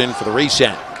Dickerson for the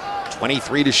reset.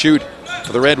 23 to shoot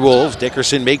for the Red Wolves.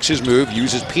 Dickerson makes his move,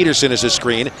 uses Peterson as a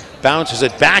screen, bounces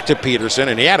it back to Peterson,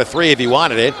 and he had a 3 if he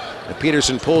wanted it. And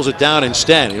Peterson pulls it down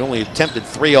instead. He only attempted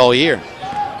 3 all year.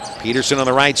 Peterson on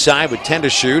the right side with 10 to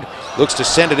shoot. Looks to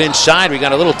send it inside. We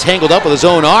got a little tangled up with his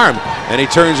own arm, and he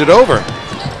turns it over.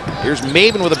 Here's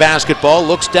Maven with a basketball.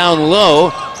 Looks down low.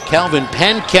 Calvin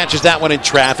Penn catches that one in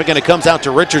traffic, and it comes out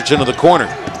to Richardson of the corner.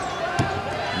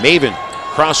 Maven,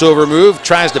 crossover move,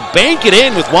 tries to bank it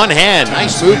in with one hand.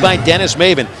 Nice move by Dennis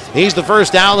Maven. He's the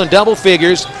first Owl in double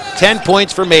figures. 10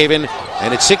 points for Maven,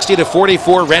 and it's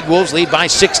 60-44. Red Wolves lead by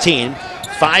 16.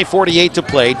 5:48 to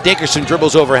play. Dickerson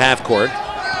dribbles over half court.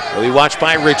 He'll be watched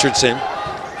by Richardson.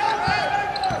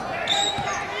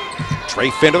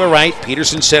 Trey Finn to the right.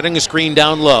 Peterson setting a screen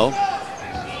down low.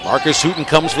 Marcus Hooten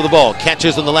comes for the ball.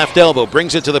 Catches on the left elbow.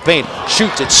 Brings it to the paint.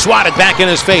 Shoots it. Swatted back in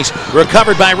his face.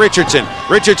 Recovered by Richardson.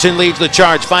 Richardson leads the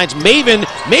charge. Finds Maven.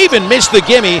 Maven missed the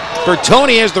gimme.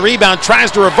 Bertoni has the rebound.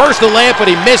 Tries to reverse the layup, but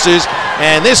he misses.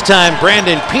 And this time,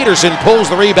 Brandon Peterson pulls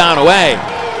the rebound away.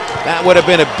 That would have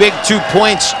been a big 2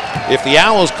 points if the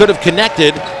Owls could have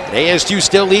connected. ASU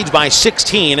still leads by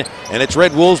 16, and it's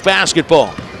Red Wolves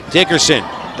basketball. Dickerson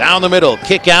down the middle,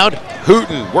 kick out.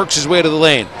 Hooten works his way to the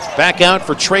lane. Back out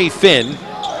for Trey Finn,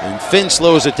 and Finn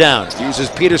slows it down. Uses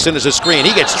Peterson as a screen.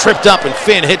 He gets tripped up, and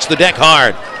Finn hits the deck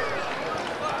hard.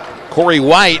 Corey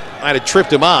White might have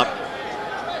tripped him up.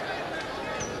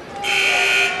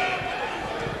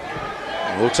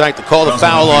 Looks like to call the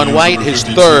foul on White, his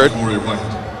third.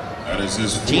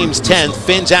 Team's 10th.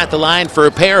 Finn's at the line for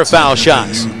a pair of foul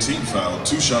shots. Boy,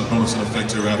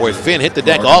 Finn hit the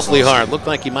deck awfully hard. Looked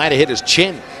like he might have hit his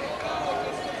chin.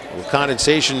 With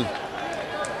condensation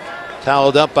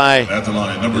toweled up by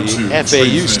the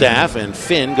FAU staff, and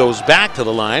Finn goes back to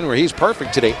the line where he's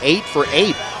perfect today. 8 for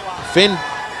 8. Finn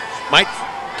might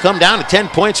come down to 10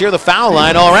 points here, the foul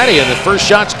line already, and the first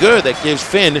shot's good. That gives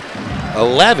Finn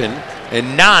 11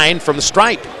 and 9 from the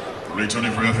stripe.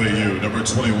 Returning for FAU, number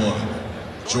 21,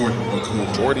 Jordan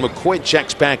McCoy. Jordan McCoy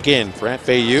checks back in for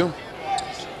FAU.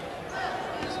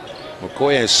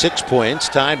 McCoy has 6 points,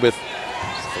 tied with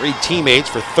 3 teammates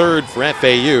for third for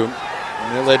FAU.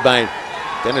 And they're led by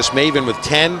Dennis Maven with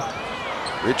 10.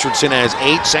 Richardson has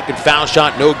 8. Second foul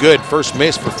shot, no good. First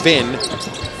miss for Finn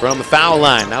from the foul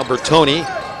line. Now Bertoni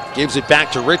gives it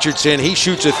back to Richardson. He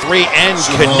shoots a 3 and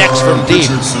connects from deep.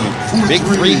 Big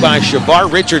 3 by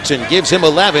Shavar Richardson gives him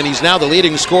 11. He's now the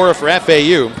leading scorer for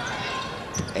FAU.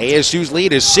 ASU's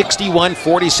lead is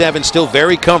 61-47, still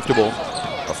very comfortable.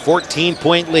 A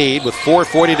 14-point lead with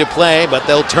 4:40 to play, but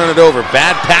they'll turn it over.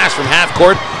 Bad pass from half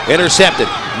court, intercepted.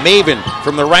 Maven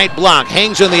from the right block,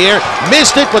 hangs in the air,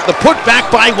 missed it, but the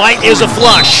putback by White is a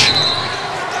flush.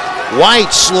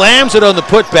 White slams it on the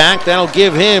putback. That'll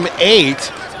give him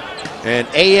 8. And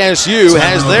ASU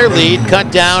has their lead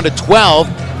cut down to 12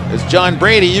 as John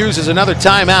Brady uses another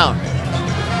timeout.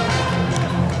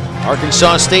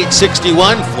 Arkansas State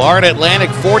 61, Florida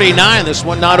Atlantic 49. This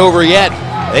one not over yet.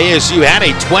 ASU had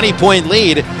a 20-point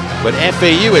lead, but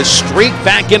FAU has streaked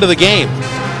back into the game.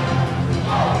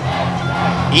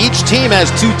 Each team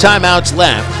has 2 timeouts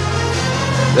left.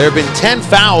 There have been 10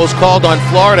 fouls called on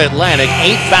Florida Atlantic,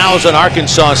 8 fouls on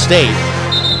Arkansas State,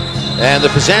 and the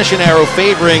possession arrow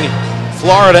favoring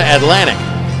Florida Atlantic.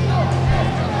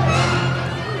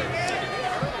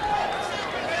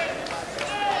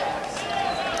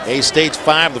 A-State's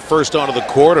 5, the first onto the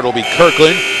court. It'll be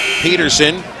Kirkland,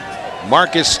 Peterson,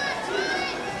 Marcus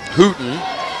Hooten,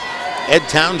 Ed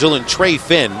Townsend and Trey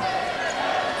Finn.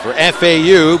 For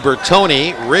FAU,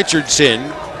 Bertoni, Richardson,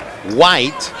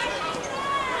 White,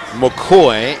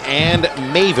 McCoy, and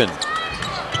Maven.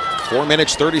 4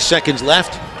 minutes, 30 seconds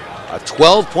left. A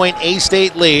 12-point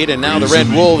A-State lead, and now the Red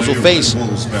Wolves will face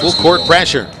full court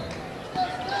pressure.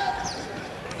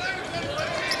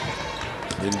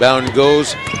 Inbound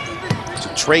goes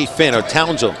to Trey Finn, or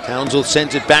Townsend. Townsend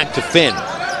sends it back to Finn.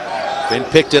 Finn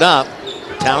picked it up.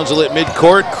 Townsend at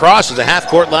midcourt, crosses the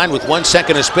half-court line with 1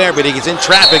 second to spare, but he gets in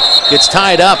traffic, gets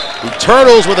tied up. He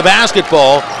turtles with the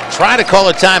basketball. Try to call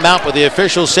a timeout, but the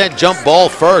official said jump ball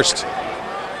first.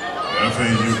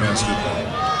 FAU basketball.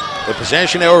 The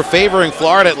possession error favoring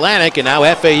Florida Atlantic, and now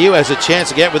FAU has a chance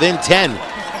to get within 10.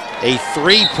 A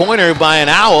three-pointer by an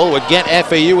Owl would get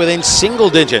FAU within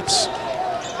single digits.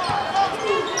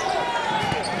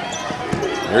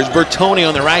 There's Bertoni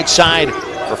on the right side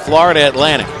for Florida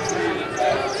Atlantic.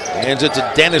 Hands it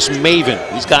to Dennis Maven.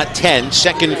 He's got 10.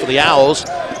 Second for the Owls.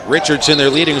 Richardson, their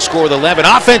leading scorer with 11.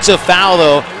 Offensive foul,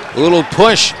 though. A little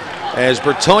push as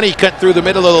Bertoni cut through the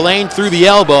middle of the lane, through the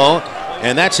elbow.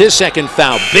 And that's his second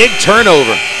foul. Big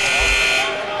turnover.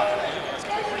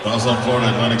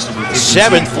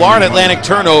 Seventh Florida Atlantic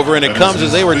turnover, and it comes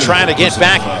as they were trying to get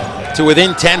back to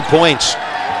within 10 points.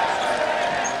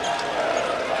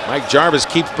 Mike Jarvis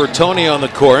keeps Bertoni on the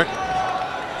court.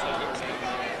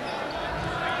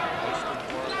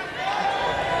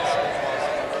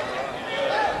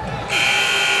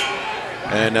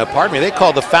 And pardon me, they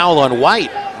called the foul on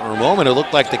White. For a moment, it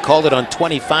looked like they called it on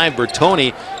 25,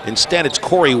 Bertoni. Instead, it's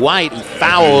Corey White who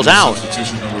fouls out.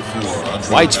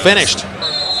 White's finished.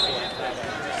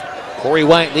 Corey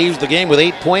White leaves the game with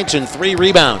 8 points and 3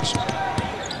 rebounds.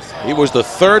 He was the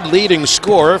third leading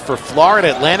scorer for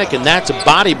Florida Atlantic, and that's a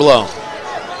body blow.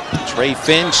 Trey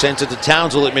Finn sends it to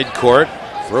Townsend at midcourt.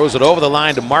 Throws it over the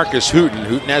line to Marcus Hooten.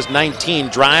 Hooten has 19,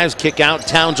 drives, kick out.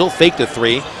 Townsend faked a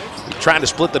three. Trying to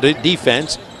split the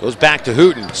defense. Goes back to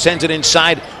Hooten. Sends it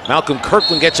inside. Malcolm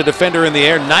Kirkland gets a defender in the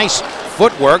air. Nice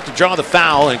footwork to draw the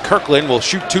foul, and Kirkland will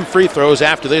shoot 2 free throws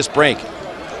after this break.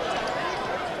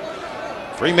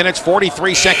 3 minutes,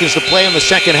 43 seconds to play in the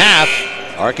second half.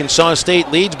 Arkansas State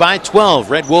leads by 12.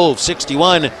 Red Wolves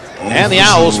 61 and the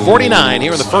Owls 49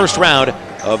 here in the first round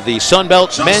of the Sun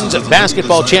Belt Men's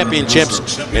Basketball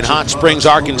Championships in Hot Springs,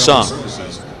 Arkansas.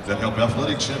 That help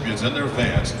athletic champions and their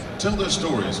fans tell their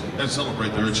stories and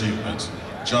celebrate their achievements.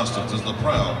 Johnston's is the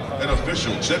proud and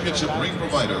official championship ring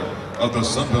provider of the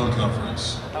Sun Belt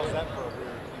Conference.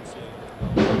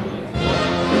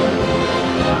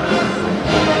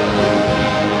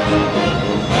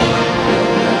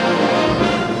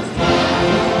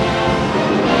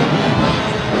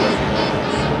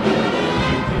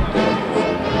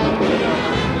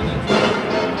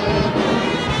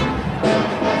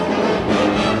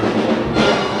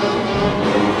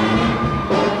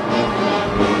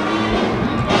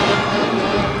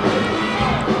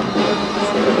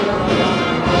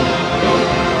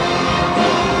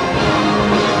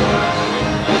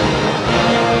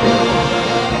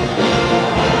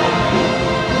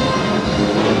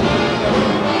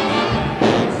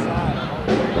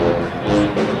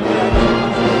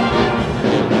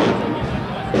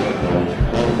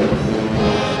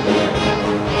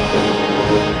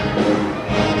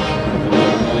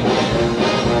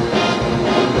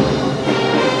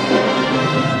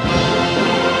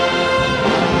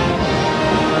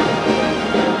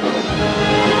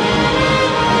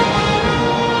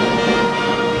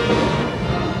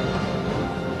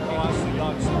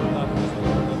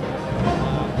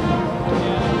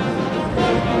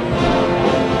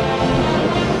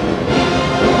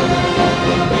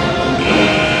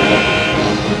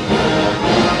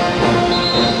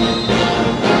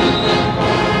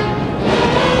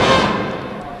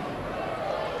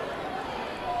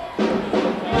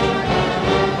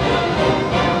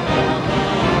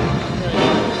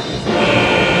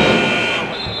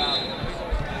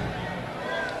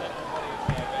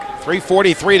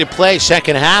 3:43 to play,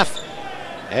 second half.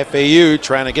 FAU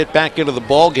trying to get back into the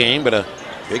ball game, but a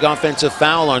big offensive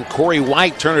foul on Corey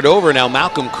White. Turn it over now.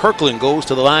 Malcolm Kirkland goes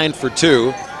to the line for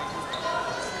 2.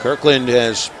 Kirkland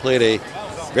has played a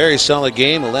very solid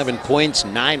game, 11 points,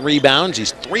 9 rebounds.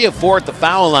 He's 3 of 4 at the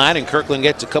foul line, and Kirkland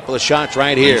gets a couple of shots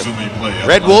right here.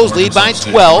 Red Wolves lead by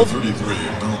 12,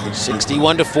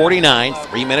 61 to 49.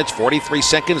 3 minutes, 43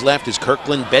 seconds left as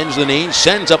Kirkland bends the knee,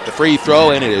 sends up the free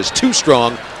throw, and it is too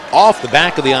strong. Off the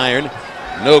back of the iron,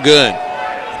 no good.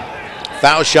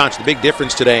 Foul shots, the big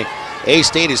difference today.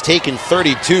 A-State has taken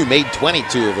 32, made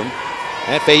 22 of them.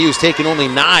 FAU's taken only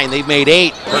 9, they've made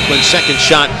 8. Kirkland's second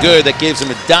shot good, that gives him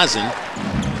a dozen.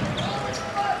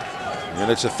 And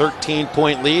it's a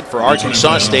 13-point lead for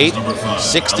Arkansas State,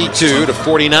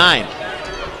 62-49.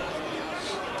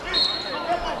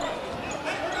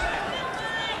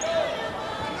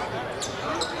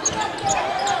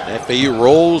 FAU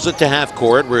rolls it to half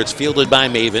court where it's fielded by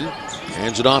Maven.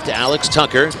 Hands it off to Alex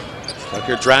Tucker.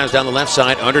 Tucker drives down the left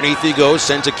side. Underneath he goes.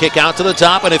 Sends a kick out to the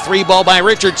top. And a three ball by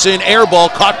Richardson. Air ball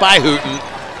caught by Hooten.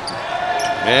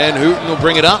 And Hooten will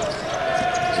bring it up.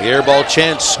 The air ball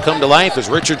chance come to life as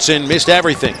Richardson missed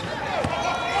everything.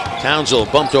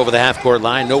 Townsend bumped over the half court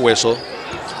line. No whistle.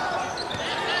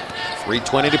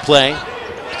 3:20 to play.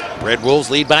 Red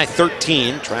Wolves lead by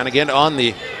 13. Trying to get on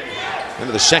the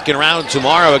into the second round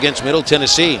tomorrow against Middle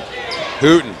Tennessee.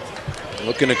 Hooten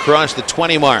looking across the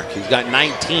 20 mark. He's got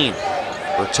 19.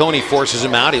 Bertoni forces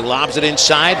him out. He lobs it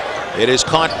inside. It is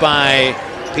caught by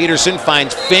Peterson.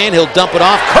 Finds Finn. He'll dump it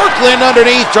off. Kirkland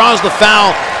underneath draws the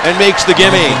foul and makes the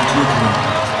gimme.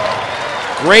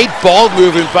 Great ball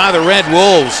movement by the Red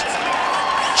Wolves.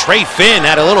 Trey Finn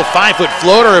had a little 5-foot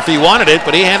floater if he wanted it,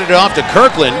 but he handed it off to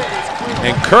Kirkland.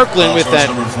 And Kirkland with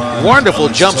that wonderful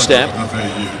jump step.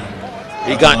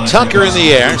 He got Tucker in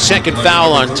the air. Second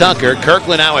foul on Tucker.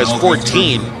 Kirkland now has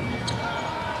 14.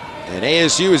 And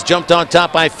ASU has jumped on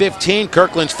top by 15.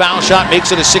 Kirkland's foul shot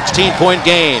makes it a 16-point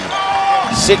game.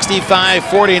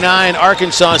 65-49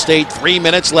 Arkansas State, 3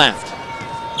 minutes left.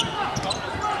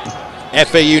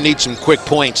 FAU needs some quick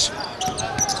points.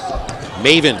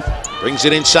 Maven brings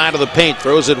it inside of the paint,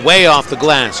 throws it way off the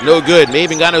glass. No good.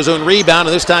 Maven got his own rebound,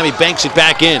 and this time he banks it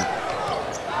back in.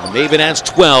 And Maven has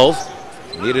 12.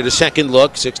 Needed a second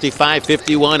look.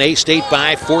 65-51, A-State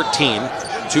by 14.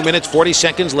 2 minutes, 40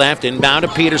 seconds left. Inbound to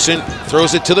Peterson.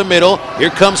 Throws it to the middle.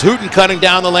 Here comes Hooten cutting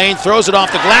down the lane. Throws it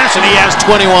off the glass, and he has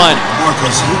 21.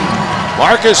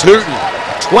 Marcus Hooten,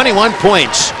 21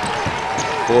 points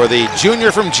for the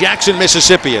junior from Jackson,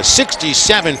 Mississippi. A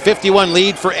 67-51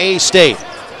 lead for A-State.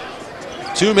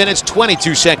 2 minutes,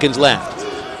 22 seconds left.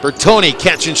 Bertoni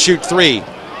catch and shoot three.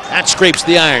 That scrapes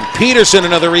the iron. Peterson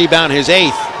another rebound, his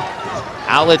 8th.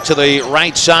 Outlet to the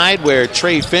right side where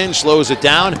Trey Finn slows it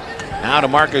down. Now to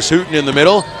Marcus Hooten in the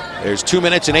middle. There's 2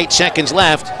 minutes and 8 seconds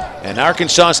left, and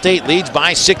Arkansas State leads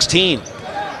by 16.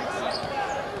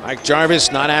 Mike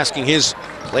Jarvis not asking his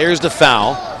players to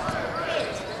foul.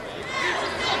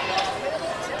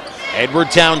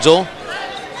 Edward Townsend.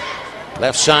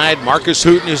 Left side, Marcus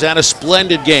Hooten, who's had a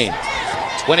splendid game.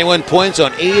 21 points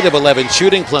on 8 of 11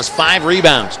 shooting, plus 5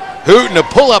 rebounds. Hooten a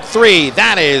pull-up three.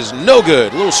 That is no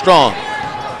good. A little strong.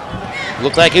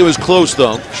 Looked like it was close,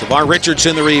 though. Shavar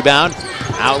Richardson the rebound.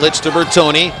 Outlets to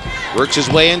Bertoni. Works his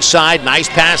way inside. Nice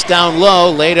pass down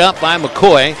low. Laid up by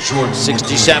McCoy.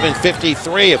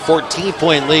 67-53, a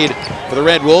 14-point lead for the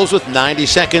Red Wolves with 90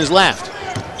 seconds left.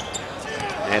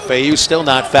 FAU still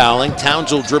not fouling.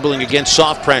 Townsend dribbling against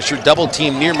soft pressure. Double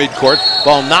team near midcourt.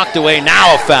 Ball knocked away.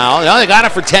 Now a foul. Now they got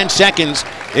it for 10 seconds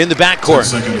in the backcourt.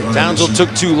 Townsend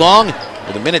took too long.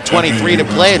 With a minute 23 to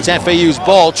play, it's FAU's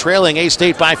ball, trailing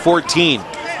A-State by 14.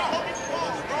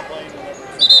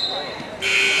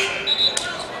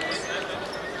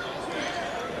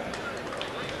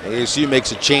 ASU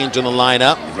makes a change on the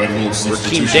lineup.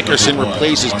 Rakeem Dickerson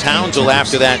replaces Townsend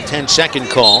after that 10-second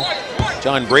call.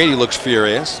 John Brady looks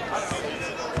furious.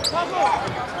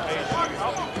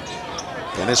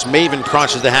 Dennis Maven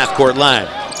crosses the half-court line.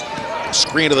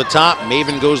 Screen to the top.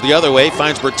 Maven goes the other way.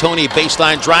 Finds Bertoni.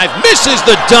 Baseline drive. Misses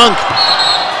the dunk.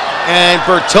 And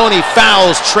Bertoni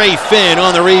fouls Trey Finn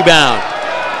on the rebound.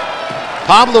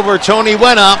 Pablo Bertoni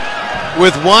went up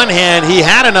with one hand. He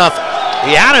had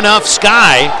enough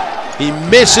sky. He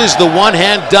misses the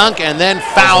one-hand dunk and then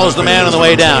fouls the man on the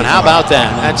way down. How about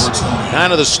that? That's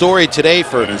kind of the story today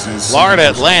for Florida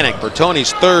Atlantic.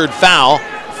 Bertoni's 3rd foul.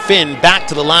 Finn back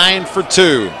to the line for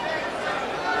 2.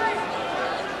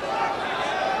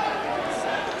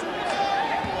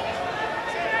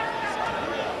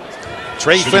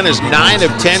 Trey Finn is 9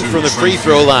 of 10 from the free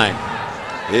throw line.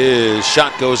 His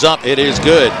shot goes up. It is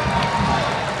good.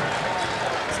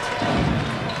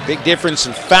 Big difference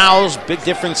in fouls. Big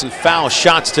difference in foul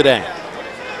shots today.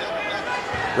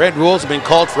 Red Wolves have been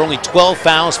called for only 12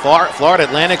 fouls. Florida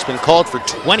Atlantic's been called for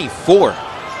 24.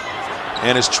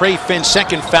 And as Trey Finn's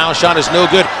 2nd foul shot is no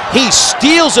good. He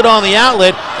steals it on the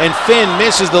outlet, and Finn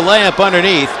misses the layup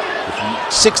underneath.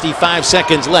 With 65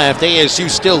 seconds left, ASU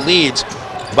still leads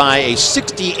by a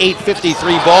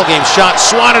 68-53 ball game. Shot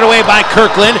swatted away by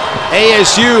Kirkland.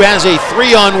 ASU has a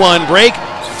 3-on-1 break.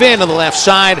 Finn on the left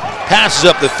side passes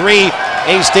up the 3.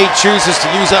 A-State chooses to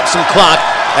use up some clock,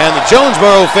 and the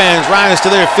Jonesboro fans rise to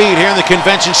their feet here in the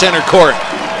Convention Center court.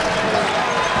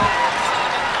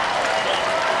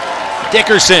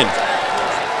 Dickerson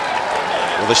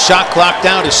Well, the shot clock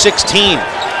down to 16.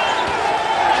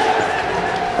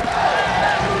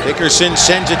 Dickerson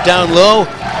sends it down low.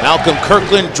 Malcolm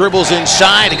Kirkland dribbles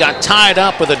inside. He got tied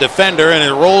up with a defender and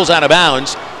it rolls out of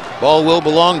bounds. Ball will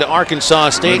belong to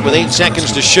Arkansas State with 8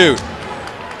 seconds to shoot.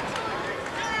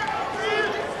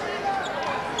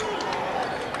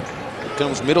 Here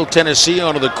comes Middle Tennessee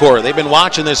onto the court. They've been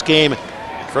watching this game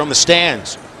from the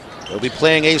stands. They'll be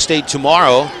playing Astate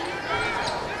tomorrow.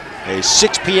 A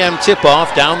 6 p.m.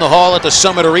 tip-off down the hall at the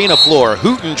Summit Arena floor.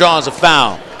 Hooten draws a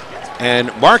foul.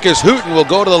 And Marcus Hooten will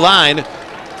go to the line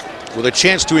with a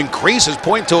chance to increase his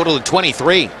point total to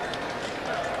 23.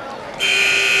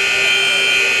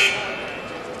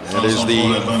 That is the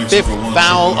 5th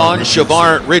foul on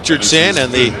Shavar Richardson,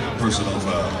 and the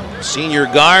senior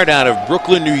guard out of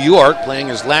Brooklyn, New York, playing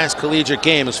his last collegiate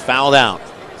game, is fouled out.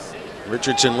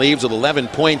 Richardson leaves with 11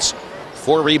 points,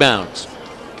 4 rebounds.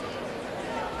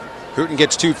 Hooten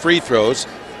gets 2 free throws,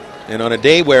 and on a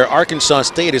day where Arkansas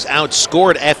State has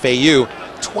outscored FAU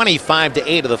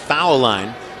 25-8 of the foul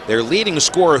line, their leading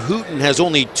scorer Hooten has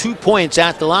only 2 points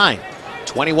at the line.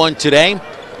 21 today.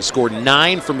 He scored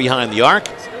 9 from behind the arc,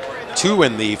 2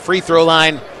 in the free throw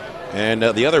line, and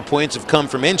the other points have come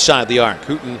from inside the arc.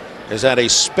 Hooten has had a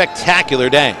spectacular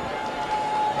day.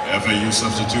 FAU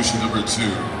substitution number 2,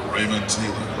 Raymond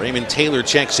Taylor. Raymond Taylor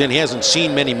checks in. He hasn't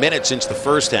seen many minutes since the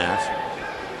first half.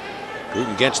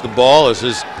 Hooten gets the ball as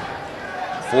his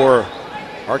 4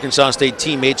 Arkansas State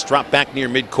teammates drop back near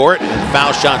midcourt. And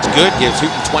foul shot's good, gives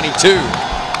Hooten 22.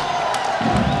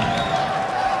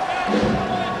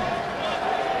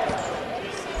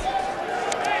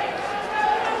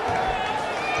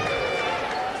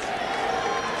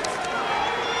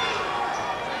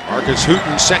 Marcus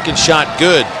Hooten's second shot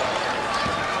good.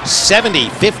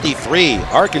 70-53,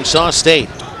 Arkansas State.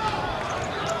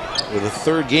 With a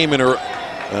 3rd game in a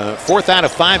 4th out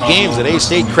of 5 games that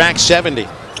A-State cracked 70.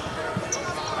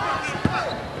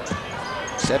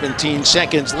 17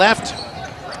 seconds left.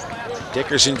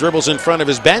 Dickerson dribbles in front of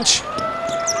his bench.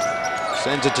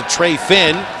 Sends it to Trey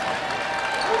Finn.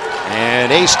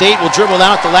 And A-State will dribble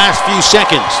out the last few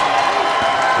seconds.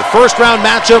 The first round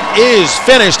matchup is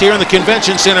finished here in the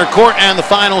Convention Center court, and the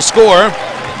final score: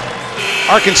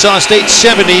 Arkansas State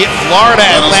 70, Florida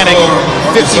Atlantic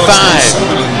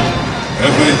 55.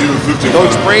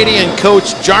 Coach Brady and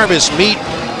Coach Jarvis meet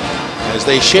as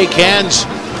they shake hands.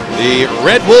 The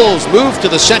Red Wolves move to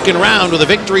the second round with a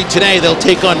victory today. They'll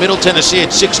take on Middle Tennessee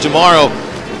at 6 tomorrow.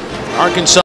 Arkansas